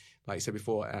think that, like I said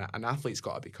before, an athlete's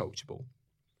got to be coachable,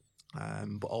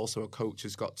 but also a coach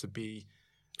has got to be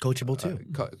coachable too,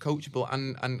 coachable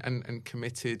and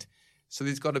committed. So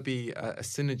there's got to be a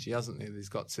synergy, hasn't there? There's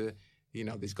got to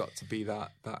be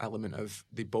that element of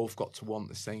they both got to want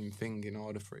the same thing in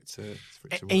order for it to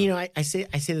work. And I say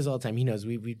this all the time.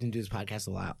 We've been doing this podcast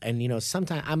a lot, and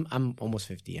sometimes I'm almost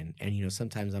 50, and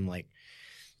sometimes I'm like,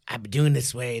 I've been doing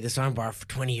this armbar for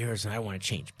 20 years, and I want to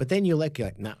change. But then you're like,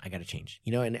 no, I got to change.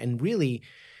 And really,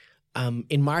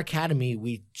 in my academy,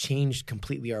 we changed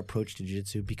completely our approach to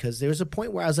jiu-jitsu because there was a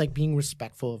point where I was like being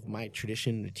respectful of my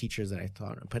tradition, the teachers that I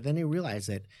taught, but then I realized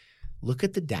that look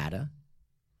at the data.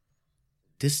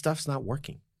 This stuff's not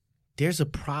working. There's a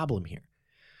problem here.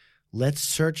 Let's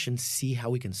search and see how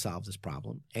we can solve this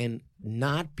problem and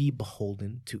not be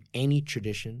beholden to any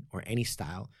tradition or any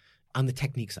style on the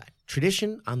technique side.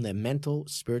 Tradition on the mental,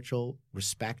 spiritual,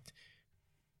 respect,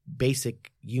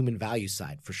 basic human values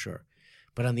side for sure.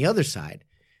 But on the other side,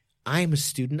 I am a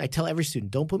student. I tell every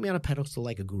student, don't put me on a pedestal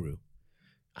like a guru.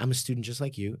 I'm a student just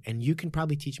like you, and you can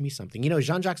probably teach me something.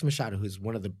 Jean-Jacques Machado, who's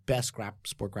one of the best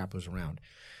sport grapplers around,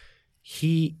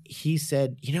 he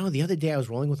said, the other day I was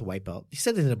rolling with a white belt. He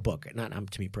said it in a book, not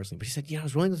to me personally, but he said, I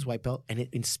was rolling with this white belt, and it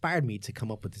inspired me to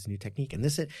come up with this new technique. And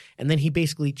then he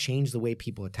basically changed the way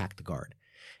people attack the guard.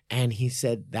 And he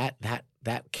said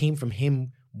that came from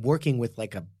him working with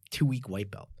like a 2-week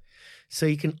white belt. So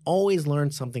you can always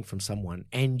learn something from someone,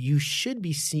 and you should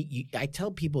be I tell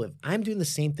people, if I'm doing the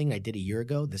same thing I did a year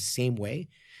ago, the same way,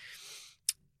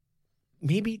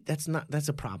 maybe that's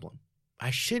a problem. I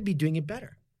should be doing it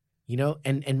better,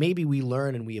 and maybe we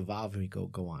learn and we evolve and we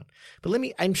go on. But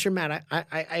I'm sure, Matt,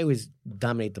 I always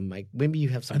dominate the mic. Maybe you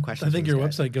have some questions. I think your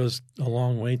website goes a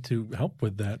long way to help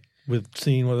with that, with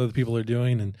seeing what other people are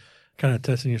doing and kind of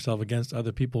testing yourself against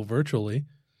other people virtually.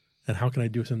 And how can I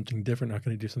do something different? How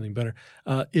can I do something better?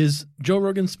 Is Joe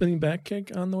Rogan's spinning back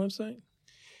kick on the website?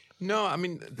 No, I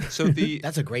mean, so the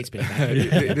that's a great spinning back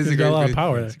kick. It is a lot of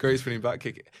power. It's a great spinning back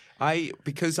kick.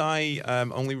 Because I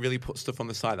only really put stuff on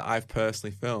the site that I've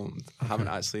personally filmed. I haven't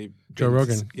actually. Joe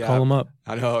Rogan, call him up.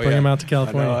 I know. Bring him out to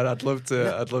California. I know, I'd love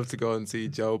to. I'd love to go and see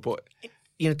Joe, but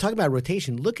talk about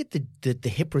rotation. Look at the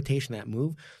hip rotation, that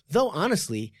move. Though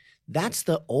honestly, that's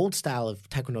the old style of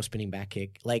Taekwondo spinning back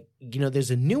kick. Like, there's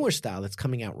a newer style that's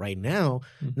coming out right now.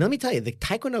 And let me tell you, the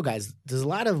Taekwondo guys, there's a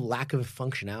lot of lack of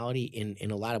functionality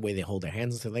in a lot of way they hold their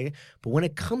hands and stuff like that. But when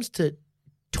it comes to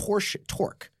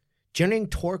torque, generating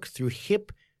torque through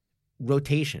hip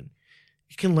rotation,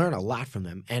 you can learn a lot from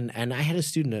them. And I had a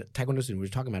Taekwondo student, we were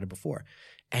talking about it before,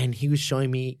 and he was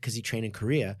showing me, because he trained in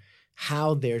Korea,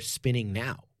 how they're spinning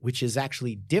now, which is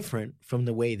actually different from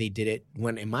the way they did it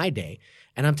in my day.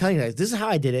 And I'm telling you guys, this is how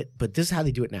I did it, but this is how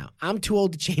they do it now. I'm too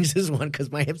old to change this one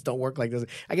because my hips don't work like this.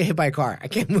 I get hit by a car. I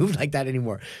can't move like that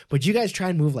anymore. But you guys try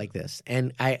and move like this.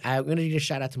 And I'm going to give a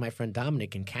shout out to my friend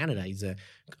Dominic in Canada. He's a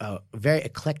very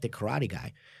eclectic karate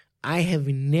guy. I have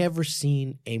never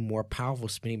seen a more powerful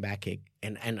spinning back kick.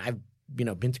 And I've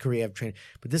been to Korea, I've trained.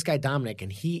 But this guy, Dominic,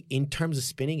 and he, in terms of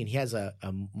spinning, and he has a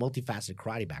multifaceted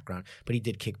karate background, but he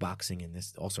did kickboxing and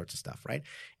all sorts of stuff, right?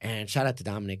 And shout out to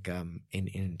Dominic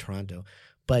in Toronto.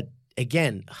 But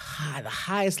again, the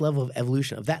highest level of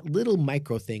evolution of that little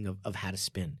micro thing of how to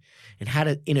spin and how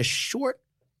to, in a short,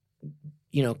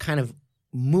 kind of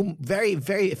very,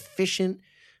 very efficient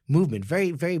movement,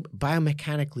 very, very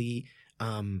biomechanically,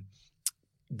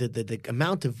 the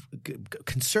amount of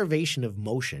conservation of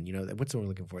motion, what's the word we're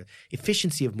looking for?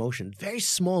 Efficiency of motion, very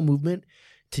small movement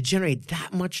to generate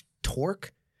that much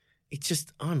torque. It's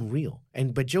just unreal.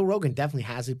 But Joe Rogan definitely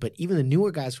has it. But even the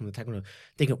newer guys from the Taekwondo,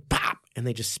 they go pop and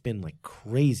they just spin like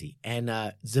crazy. And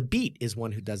Zabit is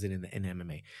one who does it in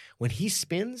MMA. When he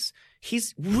spins,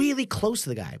 he's really close to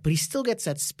the guy, but he still gets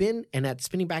that spin and that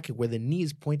spinning back kick where the knee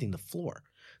is pointing the floor.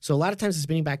 So a lot of times the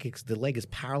spinning back kick, the leg is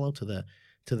parallel to the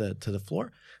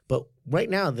floor. But right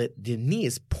now the knee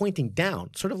is pointing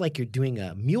down, sort of like you're doing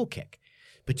a mule kick.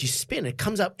 But you spin, it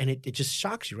comes up and it just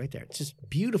shocks you right there. It's just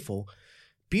beautiful.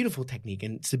 Beautiful technique.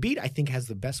 And Sabit, I think, has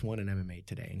the best one in MMA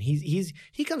today. And he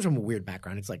comes from a weird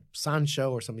background. It's like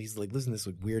Sancho or something. He's like, listen to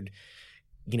this weird,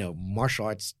 martial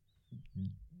arts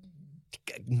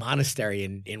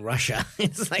monastery in Russia.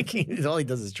 It's like all he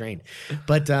does is train.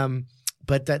 But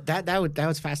that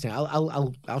was fascinating.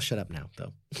 I'll shut up now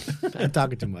though. I'm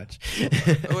talking too much.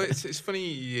 Well, it's funny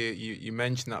you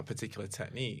mentioned that particular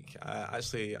technique.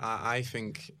 Actually, I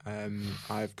think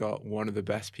I've got one of the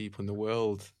best people in the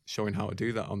world showing how to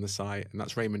do that on the site, and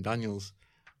that's Raymond Daniels.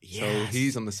 Yes. So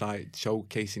he's on the site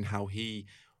showcasing how he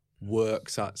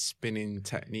works at spinning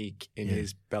technique in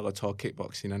his Bellator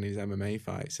kickboxing and his MMA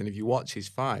fights. And if you watch his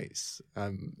fights,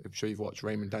 I'm sure you've watched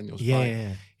Raymond Daniels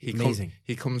fight. Yeah. Amazing.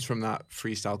 He comes from that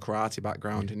freestyle karate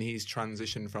background, and he's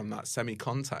transitioned from that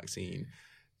semi-contact scene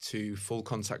to full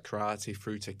contact karate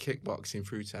through to kickboxing,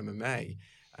 through to MMA.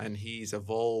 And he's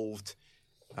evolved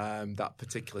that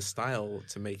particular style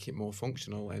to make it more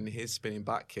functional. And his spinning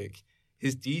back kick,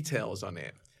 his details on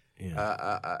it,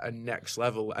 a next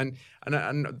level. And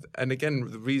again,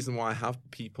 the reason why I have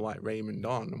people like Raymond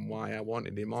on and why I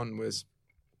wanted him on was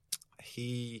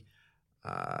he's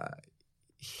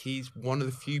one of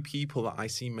the few people that I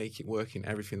see make it work in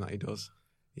everything that he does.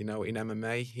 In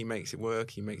MMA, he makes it work.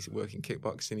 He makes it work in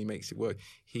kickboxing. He makes it work.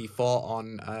 He fought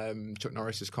on Chuck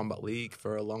Norris's Combat League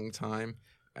for a long time,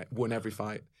 won every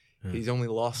fight. Yeah. He's only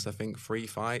lost, I think, 3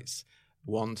 fights.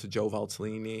 One to Joe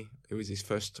Valtellini. It was his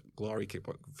first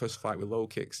first fight with low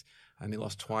kicks, and he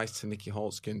lost twice to Nicky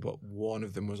Holtzkin, but one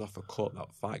of them was off a cut.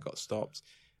 That fight got stopped.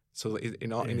 So, for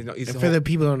the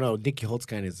people who don't know, Nicky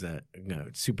Holtzkin is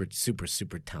super, super,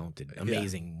 super talented,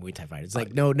 amazing Muay Thai fighter. It's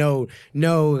like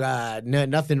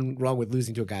nothing wrong with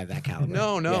losing to a guy of that caliber.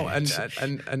 No, and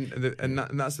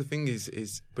that's the thing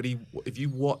is, but if you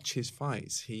watch his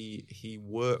fights, he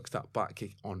works that back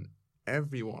kick on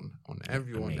everyone,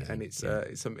 amazing. And it's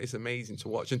amazing to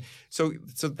watch. And so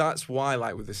that's why,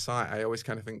 like with the site, I always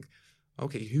kind of think,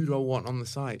 okay, who do I want on the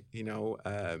site?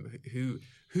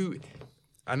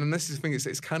 And then this is the thing,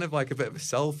 it's kind of like a bit of a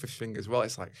selfish thing as well.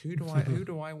 It's like, who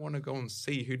do I want to go and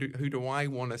see? Who do I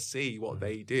want to see what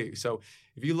they do? So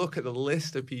if you look at the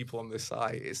list of people on the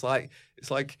site, it's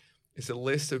a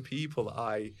list of people that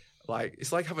I like.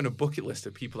 It's like having a bucket list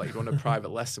of people that you want a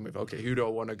private lesson with. Okay, who do I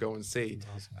want to go and see?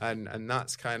 Awesome. And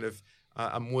that's kind of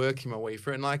I'm working my way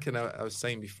through it. And like I was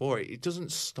saying before, it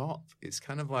doesn't stop. It's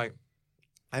kind of like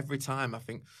every time I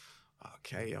think,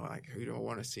 okay, like who do I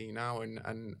want to see now?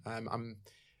 And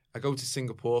I go to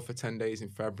Singapore for 10 days in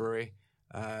February,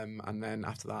 and then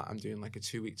after that I'm doing like a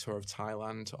 2-week tour of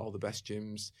Thailand, all the best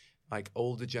gyms, like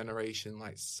older generation,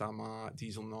 like Samar,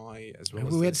 Diesel Noi, as well.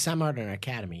 We had Samar in our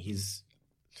academy. He's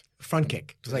front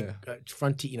kick, just like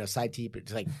front, side teep.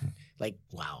 It's like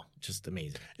wow, just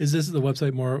amazing. Is this the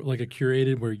website more like a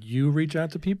curated where you reach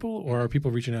out to people, or are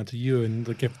people reaching out to you and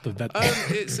like if the vet?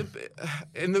 It's a bit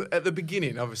at the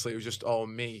beginning. Obviously, it was just all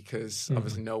me because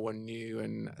obviously no one knew,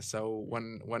 and so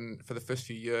when for the first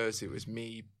few years, it was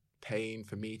me paying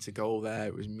for me to go there.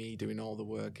 It was me doing all the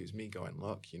work. It was me going,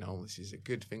 look, this is a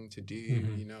good thing to do.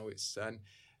 It's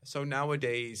so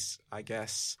nowadays, I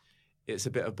guess it's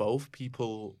a bit of both.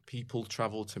 People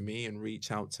travel to me and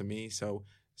reach out to me. So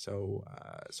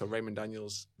Raymond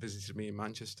Daniels visited me in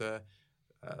Manchester.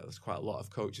 There's quite a lot of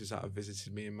coaches that have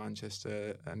visited me in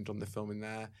Manchester and done the filming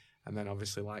there. And then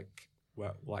obviously like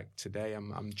today,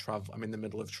 I'm in the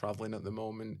middle of traveling at the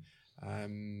moment.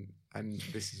 And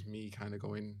this is me kind of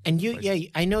going. And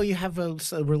I know you have a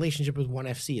relationship with ONE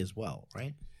FC as well,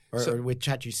 right? Or with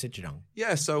Chachi Sichidong.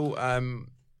 Yeah. So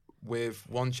with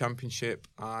ONE Championship,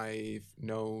 I've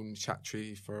known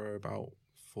Chatri for about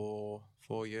four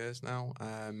years now.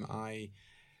 I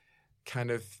kind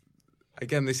of,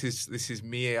 again, this is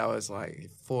me. I was like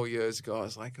 4 years ago. I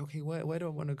was like, okay, where do I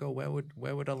want to go? Where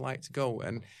would I like to go?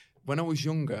 And when I was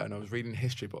younger and I was reading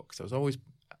history books, I always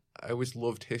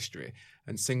loved history,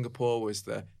 and Singapore was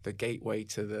the gateway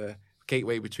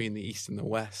between the East and the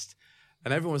West.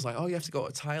 And everyone was like, oh, you have to go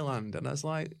to Thailand. And I was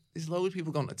like, there's loads of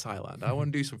people going to Thailand. I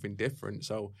want to do something different.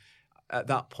 So at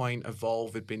that point,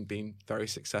 Evolve had been very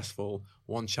successful.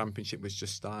 ONE Championship was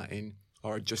just starting,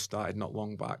 or had just started not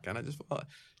long back. And I just thought, do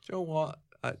you know what?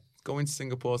 Going to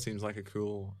Singapore seems like a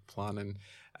cool plan.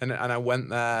 And I went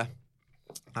there,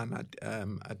 and I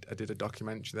did a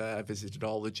documentary there. I visited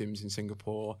all the gyms in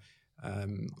Singapore,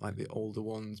 like the older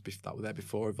ones that were there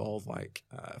before Evolve, like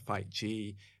Fight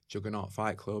G, Juggernaut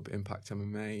Fight Club, Impact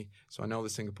MMA. So I know the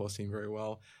Singapore scene very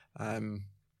well. And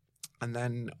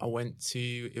then I went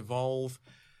to Evolve,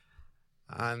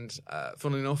 and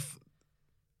funnily enough,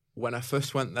 when I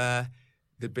first went there,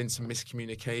 there'd been some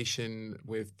miscommunication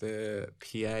with the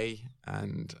PA,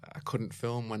 and I couldn't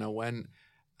film when I went.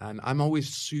 And I'm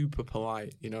always super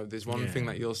polite. There's one thing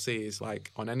that you'll see is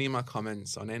like on any of my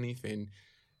comments on anything,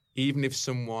 even if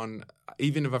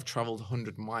I've traveled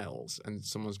 100 miles and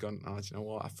someone's gone, oh, do you know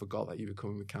what? I forgot that you were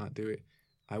coming. We can't do it.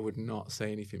 I would not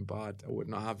say anything bad. I would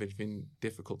not have anything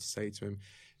difficult to say to him.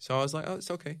 So I was like, oh,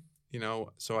 it's okay.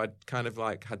 So I'd kind of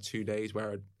like had 2 days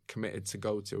where I'd committed to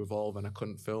go to Evolve and I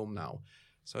couldn't film now.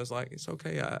 So I was like, it's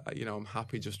okay. I'm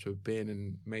happy just to have been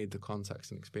and made the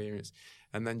context and experience.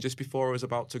 And then just before I was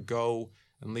about to go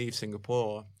and leave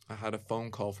Singapore, I had a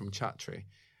phone call from Chatri,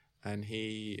 and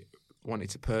he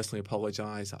wanted to personally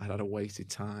apologise that I had a wasted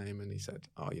time. And he said,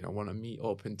 I want to meet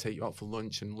up and take you out for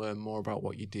lunch and learn more about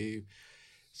what you do.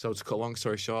 So to cut a long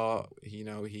story short,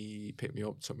 he picked me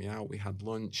up, took me out. We had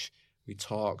lunch. We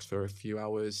talked for a few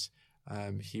hours.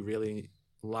 He really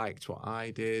liked what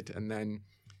I did. And then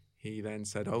he then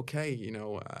said, okay,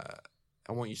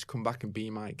 I want you to come back and be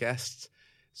my guest.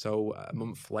 So a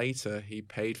month later, he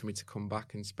paid for me to come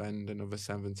back and spend another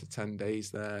 7 to 10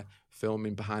 days there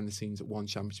filming behind the scenes at ONE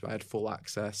Championship. I had full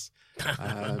access.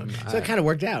 So it kind of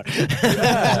worked out.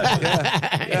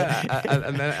 Yeah.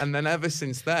 And then ever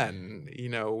since then,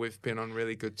 we've been on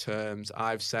really good terms.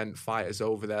 I've sent fighters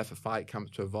over there for fight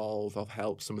camps to Evolve. I've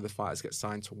helped some of the fighters get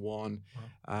signed to ONE.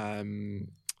 Wow.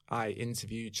 I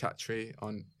interviewed Chatri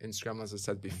on Instagram, as I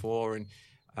said before, and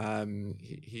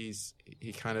he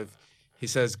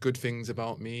says good things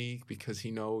about me because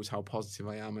he knows how positive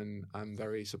I am, and I'm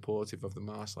very supportive of the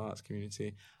martial arts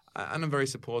community, and I'm very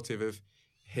supportive of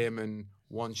him and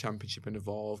ONE Championship and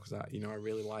Evolve because I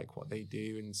really like what they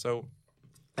do. And so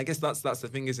I guess that's the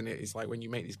thing, isn't it? It's like when you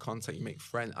make these content, you make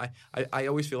friends. I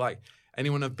always feel like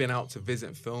anyone I've been out to visit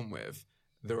and film with,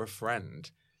 they're a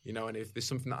friend. And if there's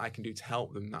something that I can do to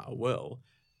help them, that I will,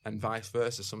 and vice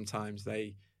versa. Sometimes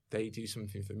they do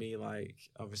something for me, like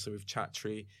obviously with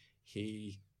Chatri,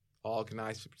 he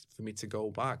organised for me to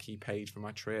go back. He paid for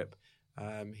my trip.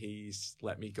 He's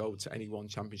let me go to any one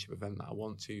championship event that I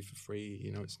want to for free.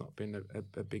 You know, it's not been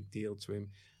a big deal to him.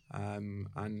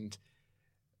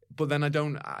 But then I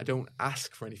don't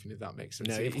ask for anything, if that makes sense.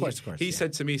 No, of course. He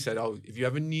said to me, "Oh, if you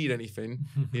ever need anything,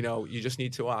 you know, you just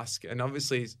need to ask." And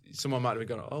obviously, someone might have been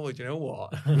going, "Oh, do you know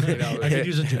what? You know, I could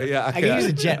use a jet. Yeah, I could use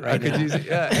a jet right I could now." use it.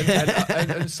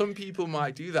 Yeah, and some people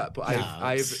might do that, but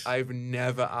I've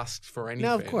never asked for anything.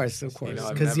 No, of course, You know,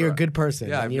 I've because you're a good person.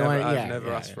 Yeah, and I've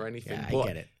never asked for anything. Yeah, but, I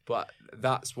get it. But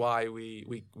that's why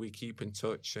we keep in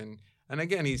touch. And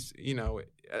again, he's, you know,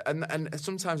 and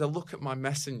sometimes I look at my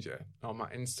messenger or my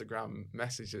Instagram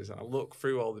messages, and I look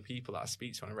through all the people that I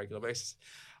speak to on a regular basis,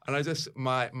 and I just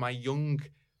my young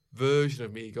version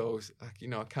of me goes, like, you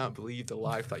know, I can't believe the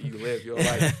life that you live. You're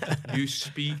like, you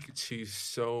speak to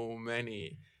so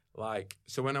many. Like,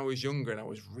 so when I was younger and I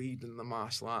was reading the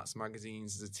martial arts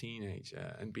magazines as a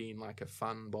teenager and being like a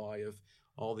fanboy of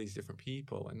all these different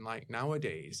people, and like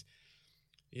nowadays,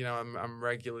 you know, I'm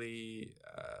regularly,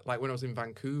 like when I was in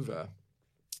Vancouver,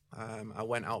 I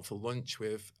went out for lunch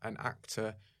with an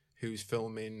actor who's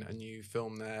filming a new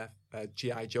film there,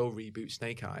 G.I. Joe reboot,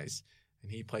 Snake Eyes,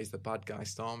 and he plays the bad guy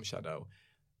Storm Shadow.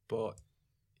 But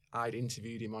I'd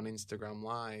interviewed him on Instagram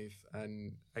Live,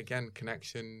 and again,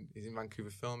 connection. He's in Vancouver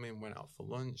filming, went out for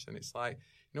lunch, and it's like,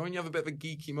 you know, when you have a bit of a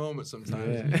geeky moment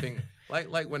sometimes, and you think,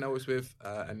 like when I was with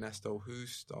Ernesto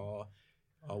Hust, or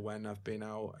when I've been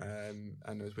out and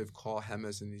I was with Cor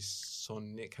Hemmers and his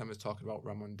son Nick Hemmers talking about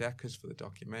Ramon Deckers for the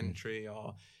documentary,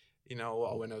 or, you know,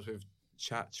 or when I was with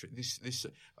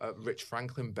Rich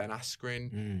Franklin, Ben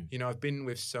Askren. You know, I've been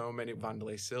with so many,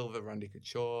 Wanderlei Silva, Randy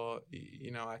Couture.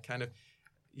 You know, I kind of,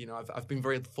 you know, I've been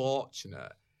very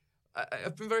fortunate.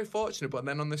 I've been very fortunate, but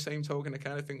then on the same token, I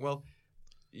kind of think, well,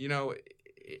 you know,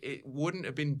 it wouldn't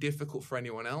have been difficult for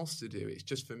anyone else to do. It's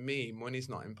just for me, money's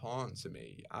not important to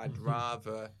me. I'd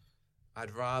rather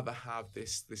have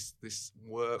this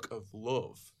work of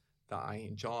love that I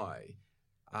enjoy.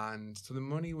 And so the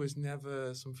money was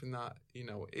never something that, you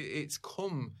know, it's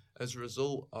come as a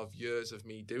result of years of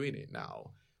me doing it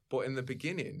now. But in the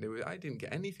beginning, I didn't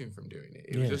get anything from doing it.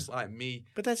 It was just like me.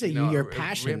 But that's your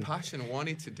passion. Real passion,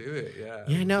 wanted to do it. Yeah.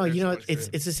 Yeah, no, you know,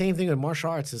 it's the same thing with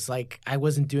martial arts. It's like I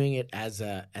wasn't doing it as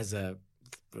a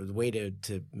way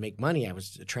to make money. I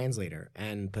was a translator,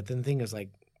 but then the thing is, like,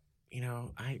 you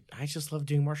know, I just love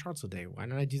doing martial arts all day. Why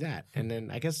don't I do that? And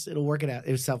then I guess it'll work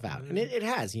itself out, and it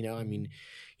has. You know, I mean,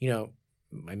 you know.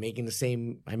 Am I making the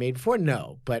same I made before?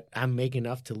 No, but I'm making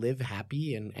enough to live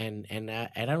happy, and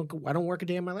I don't work a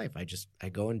day in my life. I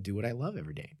go and do what I love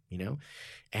every day, you know,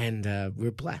 and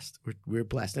we're blessed. We're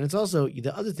blessed, and it's also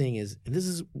the other thing is, and this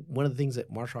is one of the things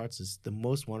that martial arts is the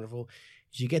most wonderful,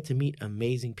 is you get to meet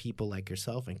amazing people like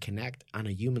yourself and connect on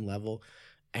a human level,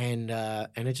 and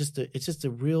it's just a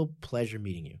real pleasure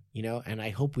meeting you, you know. And I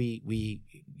hope we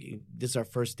this is our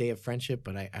first day of friendship,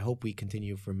 but I hope we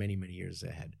continue for many years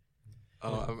ahead.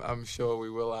 Oh, I'm sure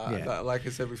we will. Like I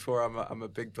said before, I'm a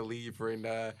big believer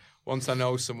in once I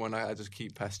know someone, I just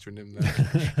keep pestering them.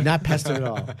 Not pester at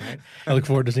all. Right? I look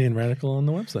forward to seeing Radical on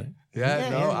the website.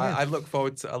 I look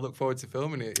forward to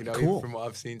filming it. You know, cool. From what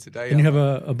I've seen today. And you have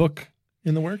a book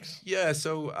in the works? Yeah,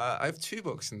 so I have 2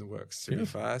 books in the works, to be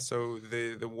fair. So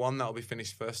the one that'll be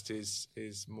finished first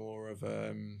is more of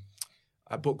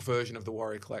a book version of the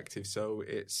Warrior Collective. So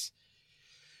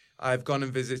I've gone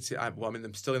and visited,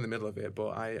 I'm still in the middle of it,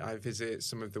 but I visit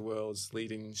some of the world's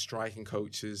leading striking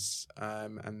coaches,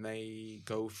 and they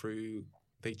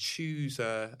choose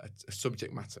a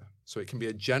subject matter. So it can be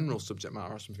a general subject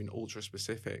matter or something ultra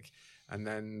specific. And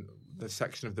then the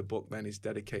section of the book then is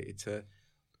dedicated to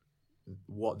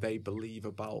what they believe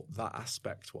about that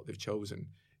aspect, what they've chosen.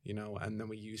 You know, and then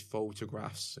we use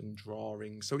photographs and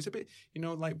drawings. So it's a bit, you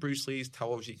know, like Bruce Lee's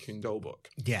Taoji Kundo book.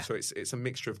 Yeah. So it's a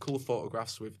mixture of cool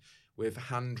photographs with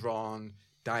hand-drawn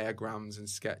diagrams and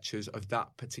sketches of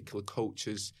that particular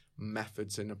coach's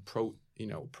methods and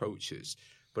approaches.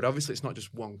 But obviously it's not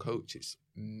just one coach, it's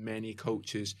many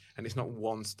coaches, and it's not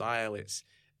one style. It's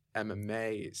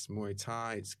MMA, it's Muay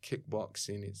Thai, it's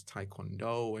kickboxing, it's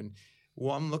Taekwondo, and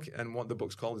what the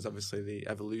book's called is obviously the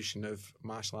evolution of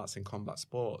martial arts in combat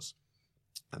sports.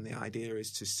 And the idea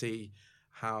is to see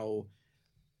how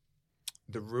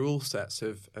the rule sets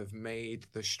have made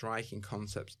the striking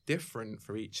concepts different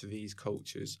for each of these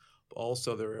coaches, but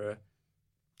also there are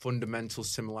fundamental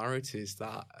similarities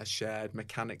that are shared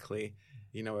mechanically,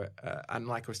 you know, and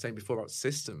like I was saying before about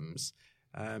systems,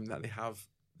 that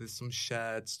there's some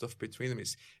shared stuff between them.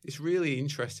 It's really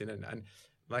interesting, and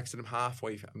like I said,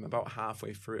 I'm about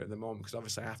halfway through it at the moment, because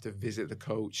obviously I have to visit the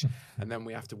coach and then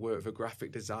we have to work with a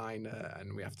graphic designer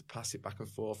and we have to pass it back and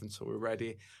forth until we're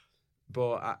ready.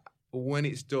 But when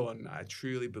it's done, I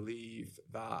truly believe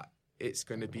that it's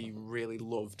going to be really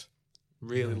loved.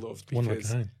 Really loved. Because, one of a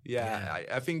kind.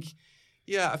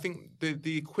 I think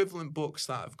the equivalent books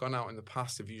that have gone out in the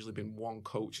past have usually been one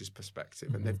coach's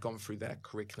perspective, and they've gone through their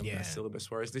curriculum, their syllabus,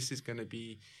 whereas this is going to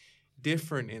be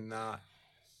different in that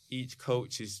each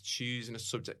coach is choosing a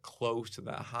subject close to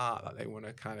their heart that they want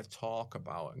to kind of talk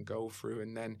about and go through,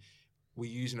 and then we're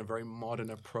using a very modern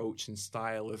approach and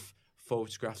style of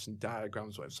photographs and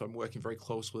diagrams. So I'm working very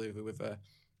closely with a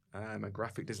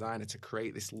graphic designer to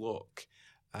create this look.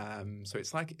 So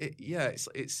it's like,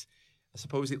 it's. I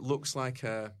suppose it looks like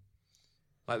the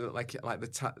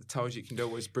Taoji Kendo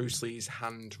was Bruce Lee's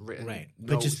handwritten, right?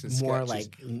 But just more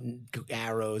sketches. like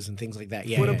arrows and things like that.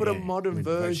 But a modern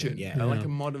version, like a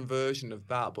modern version of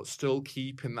that, but still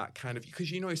keeping that kind of, because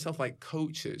you know yourself, like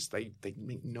coaches, they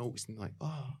make notes and like,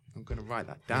 oh, I'm going to write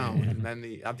that down, and then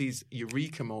they have these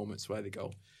eureka moments where they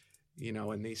go, you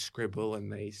know, and they scribble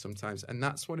and they sometimes, and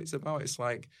that's what it's about. It's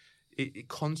like. It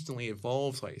constantly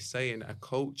evolves, like you're saying. A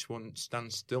coach won't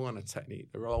stand still on a technique.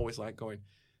 They're always like going,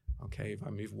 okay, if I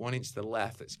move 1 inch to the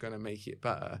left, it's going to make it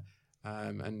better.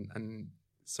 And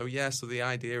so the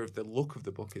idea of the look of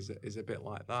the book is a bit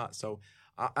like that. So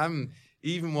I'm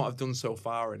even what I've done so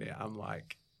far in it, I'm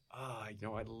like, I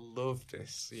love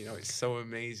this. You know, it's so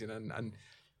amazing, and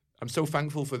I'm so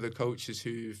thankful for the coaches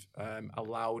who've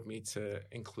allowed me to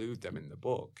include them in the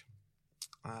book.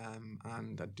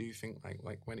 And I do think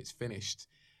like when it's finished,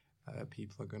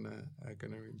 people are gonna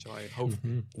enjoy it.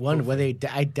 Hopefully.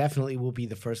 I definitely will be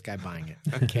the first guy buying it.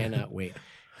 I cannot wait.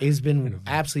 It's been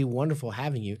absolutely wonderful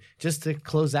having you. Just to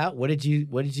close out, what did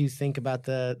you think about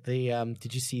the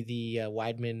did you see the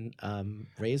Weidman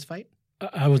Reyes fight?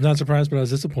 I was not surprised, but I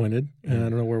was disappointed. And I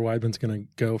don't know where Weidman's going to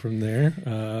go from there.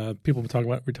 People talk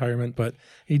about retirement, but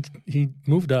he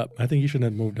moved up. I think he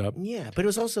shouldn't have moved up. Yeah, but it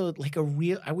was also like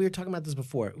we were talking about this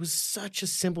before. It was such a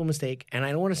simple mistake, and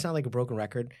I don't want to sound like a broken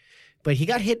record, but he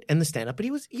got hit in the stand-up. But he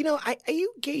was,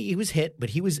 he was hit, but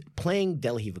he was playing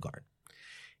De La Riva guard.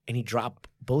 And he dropped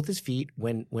both his feet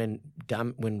when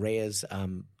Reyes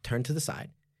turned to the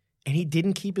side. And he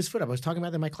didn't keep his foot up. I was talking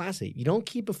about that in my class. You don't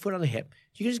keep a foot on the hip.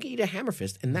 You can just get you to hammer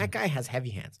fist. And that guy has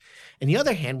heavy hands. And the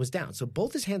other hand was down. So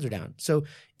both his hands are down. So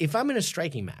if I'm in a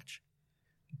striking match,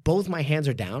 both my hands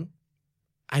are down,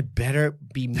 I better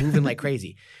be moving like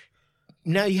crazy.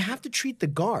 Now you have to treat the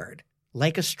guard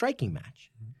like a striking match.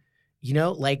 You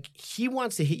know, like he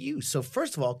wants to hit you. So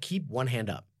first of all, keep one hand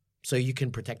up so you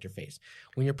can protect your face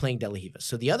when you're playing De La Riva.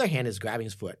 So the other hand is grabbing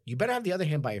his foot. You better have the other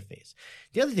hand by your face.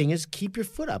 The other thing is keep your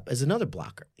foot up as another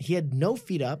blocker. He had no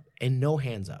feet up and no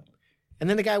hands up. And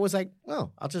then the guy was like,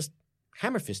 well, I'll just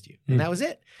hammer fist you. And that was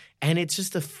it. And it's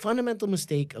just a fundamental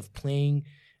mistake of playing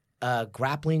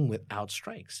grappling without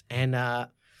strikes. And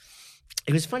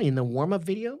it was funny. In the warm-up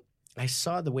video, I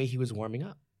saw the way he was warming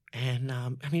up. And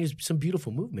it was some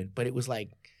beautiful movement, but it was like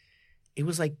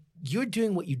you're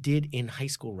doing what you did in high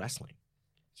school wrestling.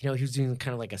 You know, he was doing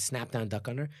kind of like a snap down duck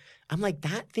under. I'm like,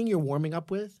 that thing you're warming up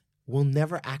with will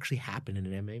never actually happen in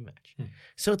an MMA match.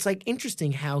 So it's like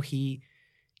interesting how he's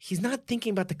not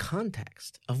thinking about the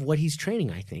context of what he's training,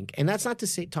 I think. And that's not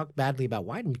to talk badly about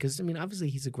Weidman, because obviously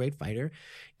he's a great fighter.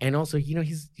 And also,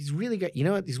 he's really good. You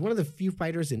know what? He's one of the few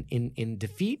fighters in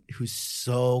defeat who's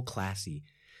so classy.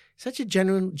 Such a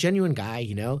genuine guy,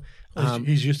 you know.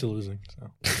 He's used to losing,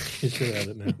 so he should have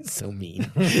it now. So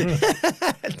mean.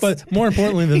 But more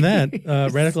importantly than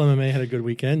that, Radical MMA had a good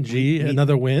weekend.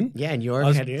 Another win. Yeah, and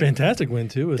York had a fantastic win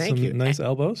too, with some nice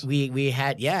elbows. We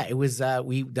had it was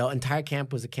the entire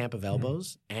camp was a camp of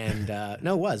elbows, and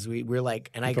no, it was we were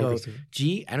like, and I go,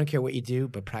 G, I don't care what you do,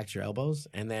 but practice your elbows,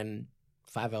 and then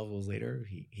 5 elbows later,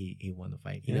 he won the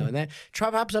fight, you know, and that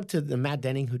pops up to the Matt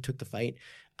Denning who took the fight.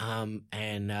 Was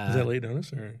that late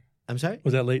notice? Or I'm sorry?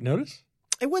 Was that late notice?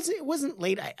 It wasn't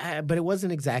late, but it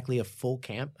wasn't exactly a full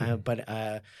camp.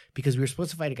 But because we were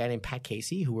supposed to fight a guy named Pat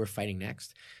Casey, who we're fighting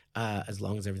next, as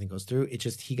long as everything goes through. It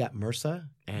just he got MRSA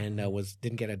and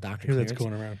didn't get a doctor clearance. That's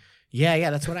going around.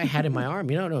 Yeah, that's what I had in my arm.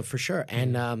 No, for sure.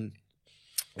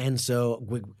 And so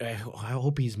I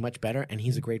hope he's much better, and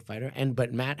he's a great fighter.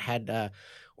 But Matt had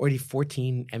already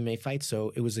 14 MMA fights,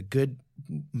 so it was a good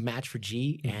match for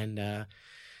G. And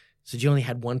so G only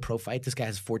had 1 pro fight. This guy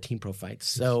has 14 pro fights.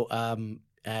 So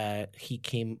he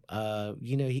came,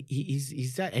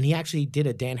 he's that, and he actually did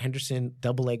a Dan Henderson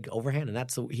double leg overhand,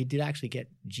 and he did actually get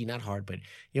G not hard, but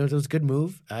it was a good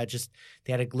move. Just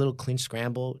they had a little clinch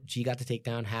scramble. G got to take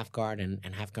down half guard and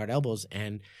half guard elbows,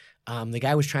 and the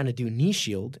guy was trying to do knee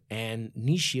shield, and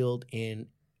knee shield in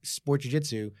sport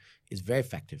jiu-jitsu is very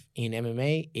effective. In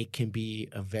MMA, it can be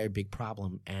a very big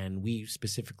problem, and we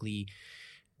specifically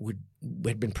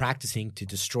had been practicing to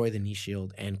destroy the knee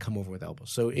shield and come over with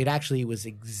elbows. So it actually was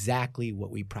exactly what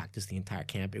we practiced the entire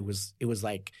camp. It was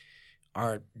like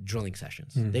our drilling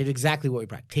sessions. They did exactly what we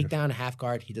practiced. Take down a half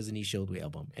guard, he does a knee shield, we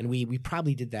elbow him. And we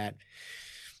probably did that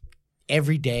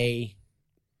every day,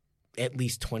 at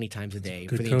least 20 times a day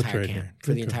for the entire camp.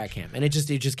 Entire camp. And it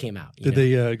just came out. Did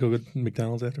they go to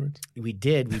McDonald's afterwards? We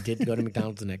did. We did go to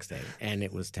McDonald's the next day, and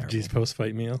it was terrible. G's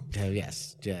post-fight meal?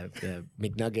 Yes.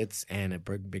 McNuggets and a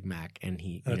Big Mac. And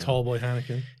a tall boy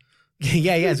Heineken?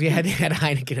 Yes, we had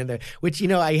Heineken in there, which,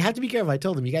 I have to be careful. I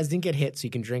told them, you guys didn't get hit, so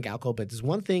you can drink alcohol. But there's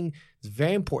one thing that's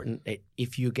very important.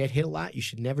 If you get hit a lot, you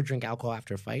should never drink alcohol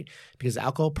after a fight, because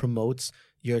alcohol promotes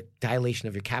your dilation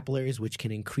of your capillaries, which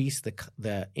can increase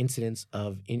the incidence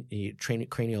of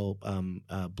cranial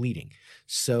bleeding.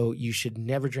 So you should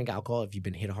never drink alcohol if you've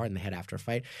been hit hard in the head after a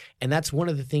fight. And that's one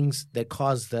of the things that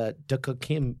caused the Duka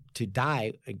Kim to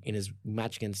die in his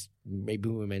match against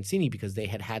Maybu Mancini, because they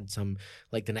had some,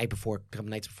 like a couple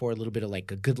nights before, a little bit of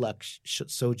like a good luck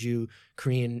soju,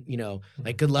 Korean,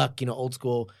 like good luck, old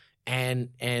school. And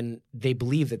they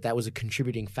believe that was a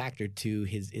contributing factor to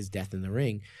his death in the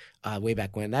ring way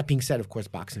back when. That being said, of course,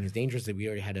 boxing is dangerous. We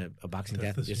already had a boxing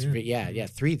death this year. Yeah,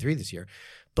 three this year.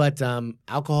 But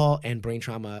alcohol and brain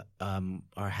trauma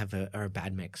are a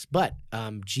bad mix. But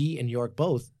G and York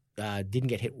both didn't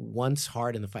get hit once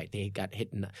hard in the fight. They got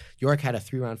hit. York had a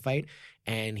 3-round fight,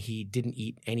 and he didn't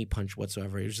eat any punch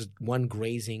whatsoever. It was just one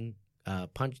grazing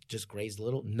punch, just grazed a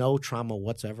little, no trauma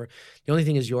whatsoever. The only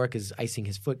thing is York is icing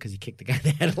his foot because he kicked the guy in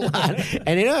the head a lot.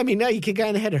 And no, you kick a guy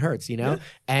in the head, it hurts, Yeah.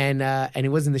 And it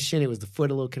wasn't the shin, it was the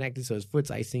foot a little connected, so his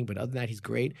foot's icing. But other than that, he's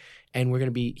great. And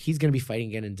he's gonna be fighting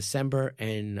again in December,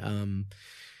 and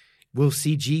we'll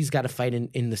see. G's got a fight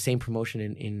in the same promotion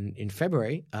in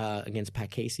February against Pat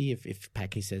Casey, if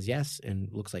Pat Casey says yes,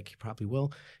 and looks like he probably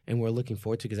will. And we're looking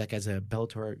forward to it, because that guy's a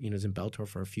Bellator, is in Bellator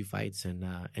for a few fights, and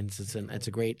it's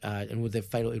a great and with the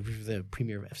fight, the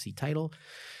premier FC title.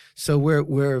 So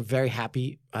we're very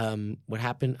happy. What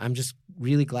happened? I'm just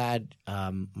really glad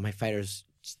my fighters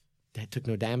took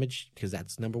no damage, because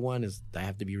that's number one, is I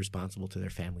have to be responsible to their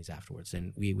families afterwards.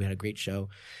 And we had a great show.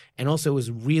 And also it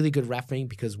was really good refereeing,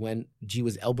 because when G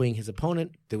was elbowing his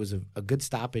opponent, there was a good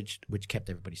stoppage, which kept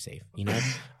everybody safe,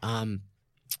 And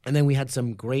then we had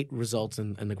some great results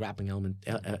in the grappling element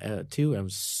too. I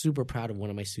was super proud of one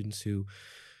of my students who,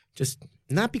 just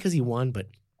not because he won, but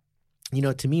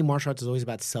to me, martial arts is always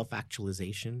about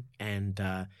self-actualization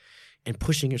and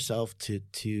pushing yourself to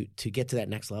get to that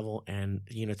next level, and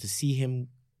to see him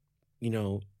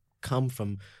come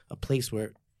from a place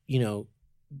where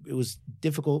it was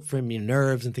difficult for him,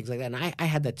 nerves and things like that. And I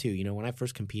had that too. When I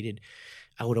first competed,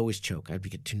 I would always choke. I'd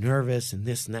get too nervous and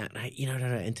this and that. And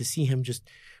and to see him just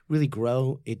really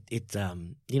grow, it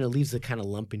leaves a kind of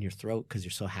lump in your throat, because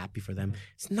you're so happy for them.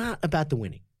 It's not about the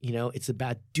winning. It's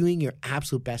about doing your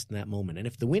absolute best in that moment. And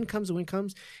if the win comes, the win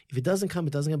comes. If it doesn't come,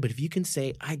 it doesn't come. But if you can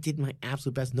say, I did my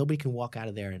absolute best, nobody can walk out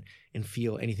of there and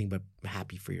feel anything but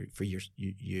happy for you.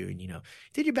 And,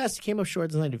 did your best, you came up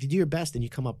short tonight. If you do your best and you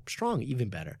come up strong, even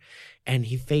better. And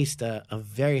he faced a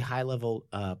very high-level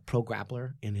pro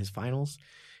grappler in his finals.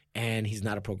 And he's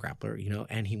not a pro grappler,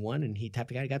 and he won, and he tapped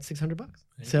the guy, he got $600.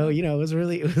 Yeah. So, it was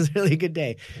really a good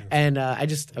day. Yeah. And I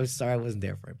was sorry I wasn't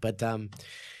there for it. But,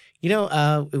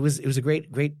 it was a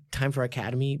great time for our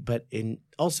academy. But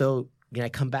also, I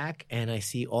come back and I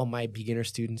see all my beginner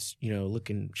students,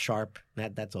 looking sharp.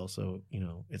 That's also,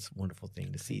 it's a wonderful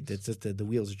thing to see. That's just the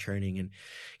wheels are churning, and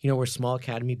we're a small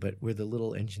academy, but we're the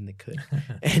little engine that could.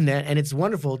 and it's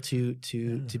wonderful to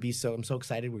be so. I'm so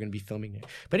excited. We're going to be filming it.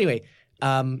 But anyway.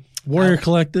 Warrior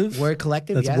Collective. Warrior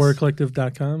Collective, That's yes.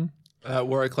 warriorcollective.com.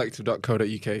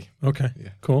 warriorcollective.co.uk. Okay, yeah.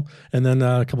 Cool. And then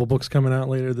a couple books coming out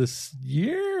later this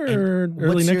year or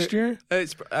early next year? I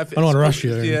don't want to rush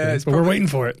you. But we're waiting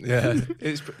for it. Yeah,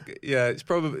 it's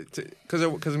probably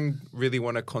because I really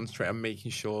want to concentrate on making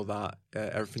sure that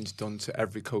everything's done to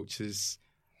every coach's.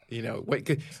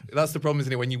 That's the problem,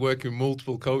 isn't it? When you work with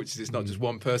multiple coaches, it's not just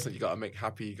one person that you got to make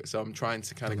happy. So I'm trying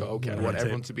to kind of go, okay, I want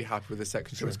everyone to be happy with the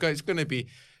second show. It's going to be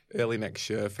early next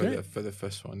year for the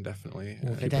first one, definitely.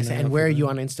 And where are you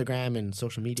on Instagram and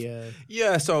social media?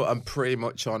 Yeah, so I'm pretty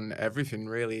much on everything,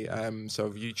 really. So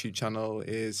YouTube channel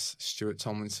is Stuart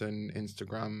Tomlinson.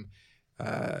 Instagram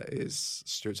is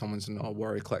Stuart Tomlinson or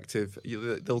Warrior Collective.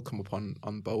 They'll come up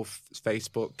on both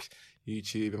Facebook,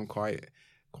 YouTube. I'm quite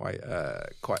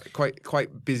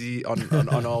busy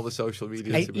on all the social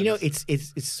media.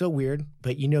 It's so weird,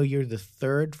 but you're the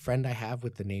third friend I have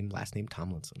with the last name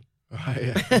Tomlinson. Right,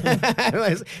 yeah.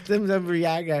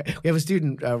 We have a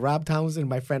student, Rob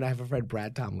Tomlinson. I have a friend,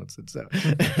 Brad Tomlinson. So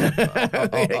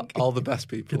all the best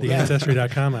people. Get the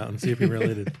Ancestry.com out and see if you're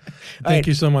related. Thank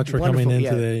you so much for coming in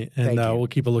today. And we'll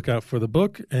keep a lookout for the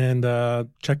book and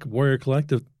check Warrior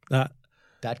Collective.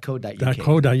 .co.uk.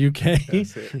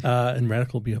 That's it. And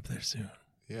Radical will be up there soon.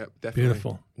 Yeah, definitely.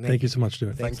 Beautiful. Thank you so much,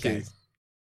 Stuart. Thanks, Thank you. guys.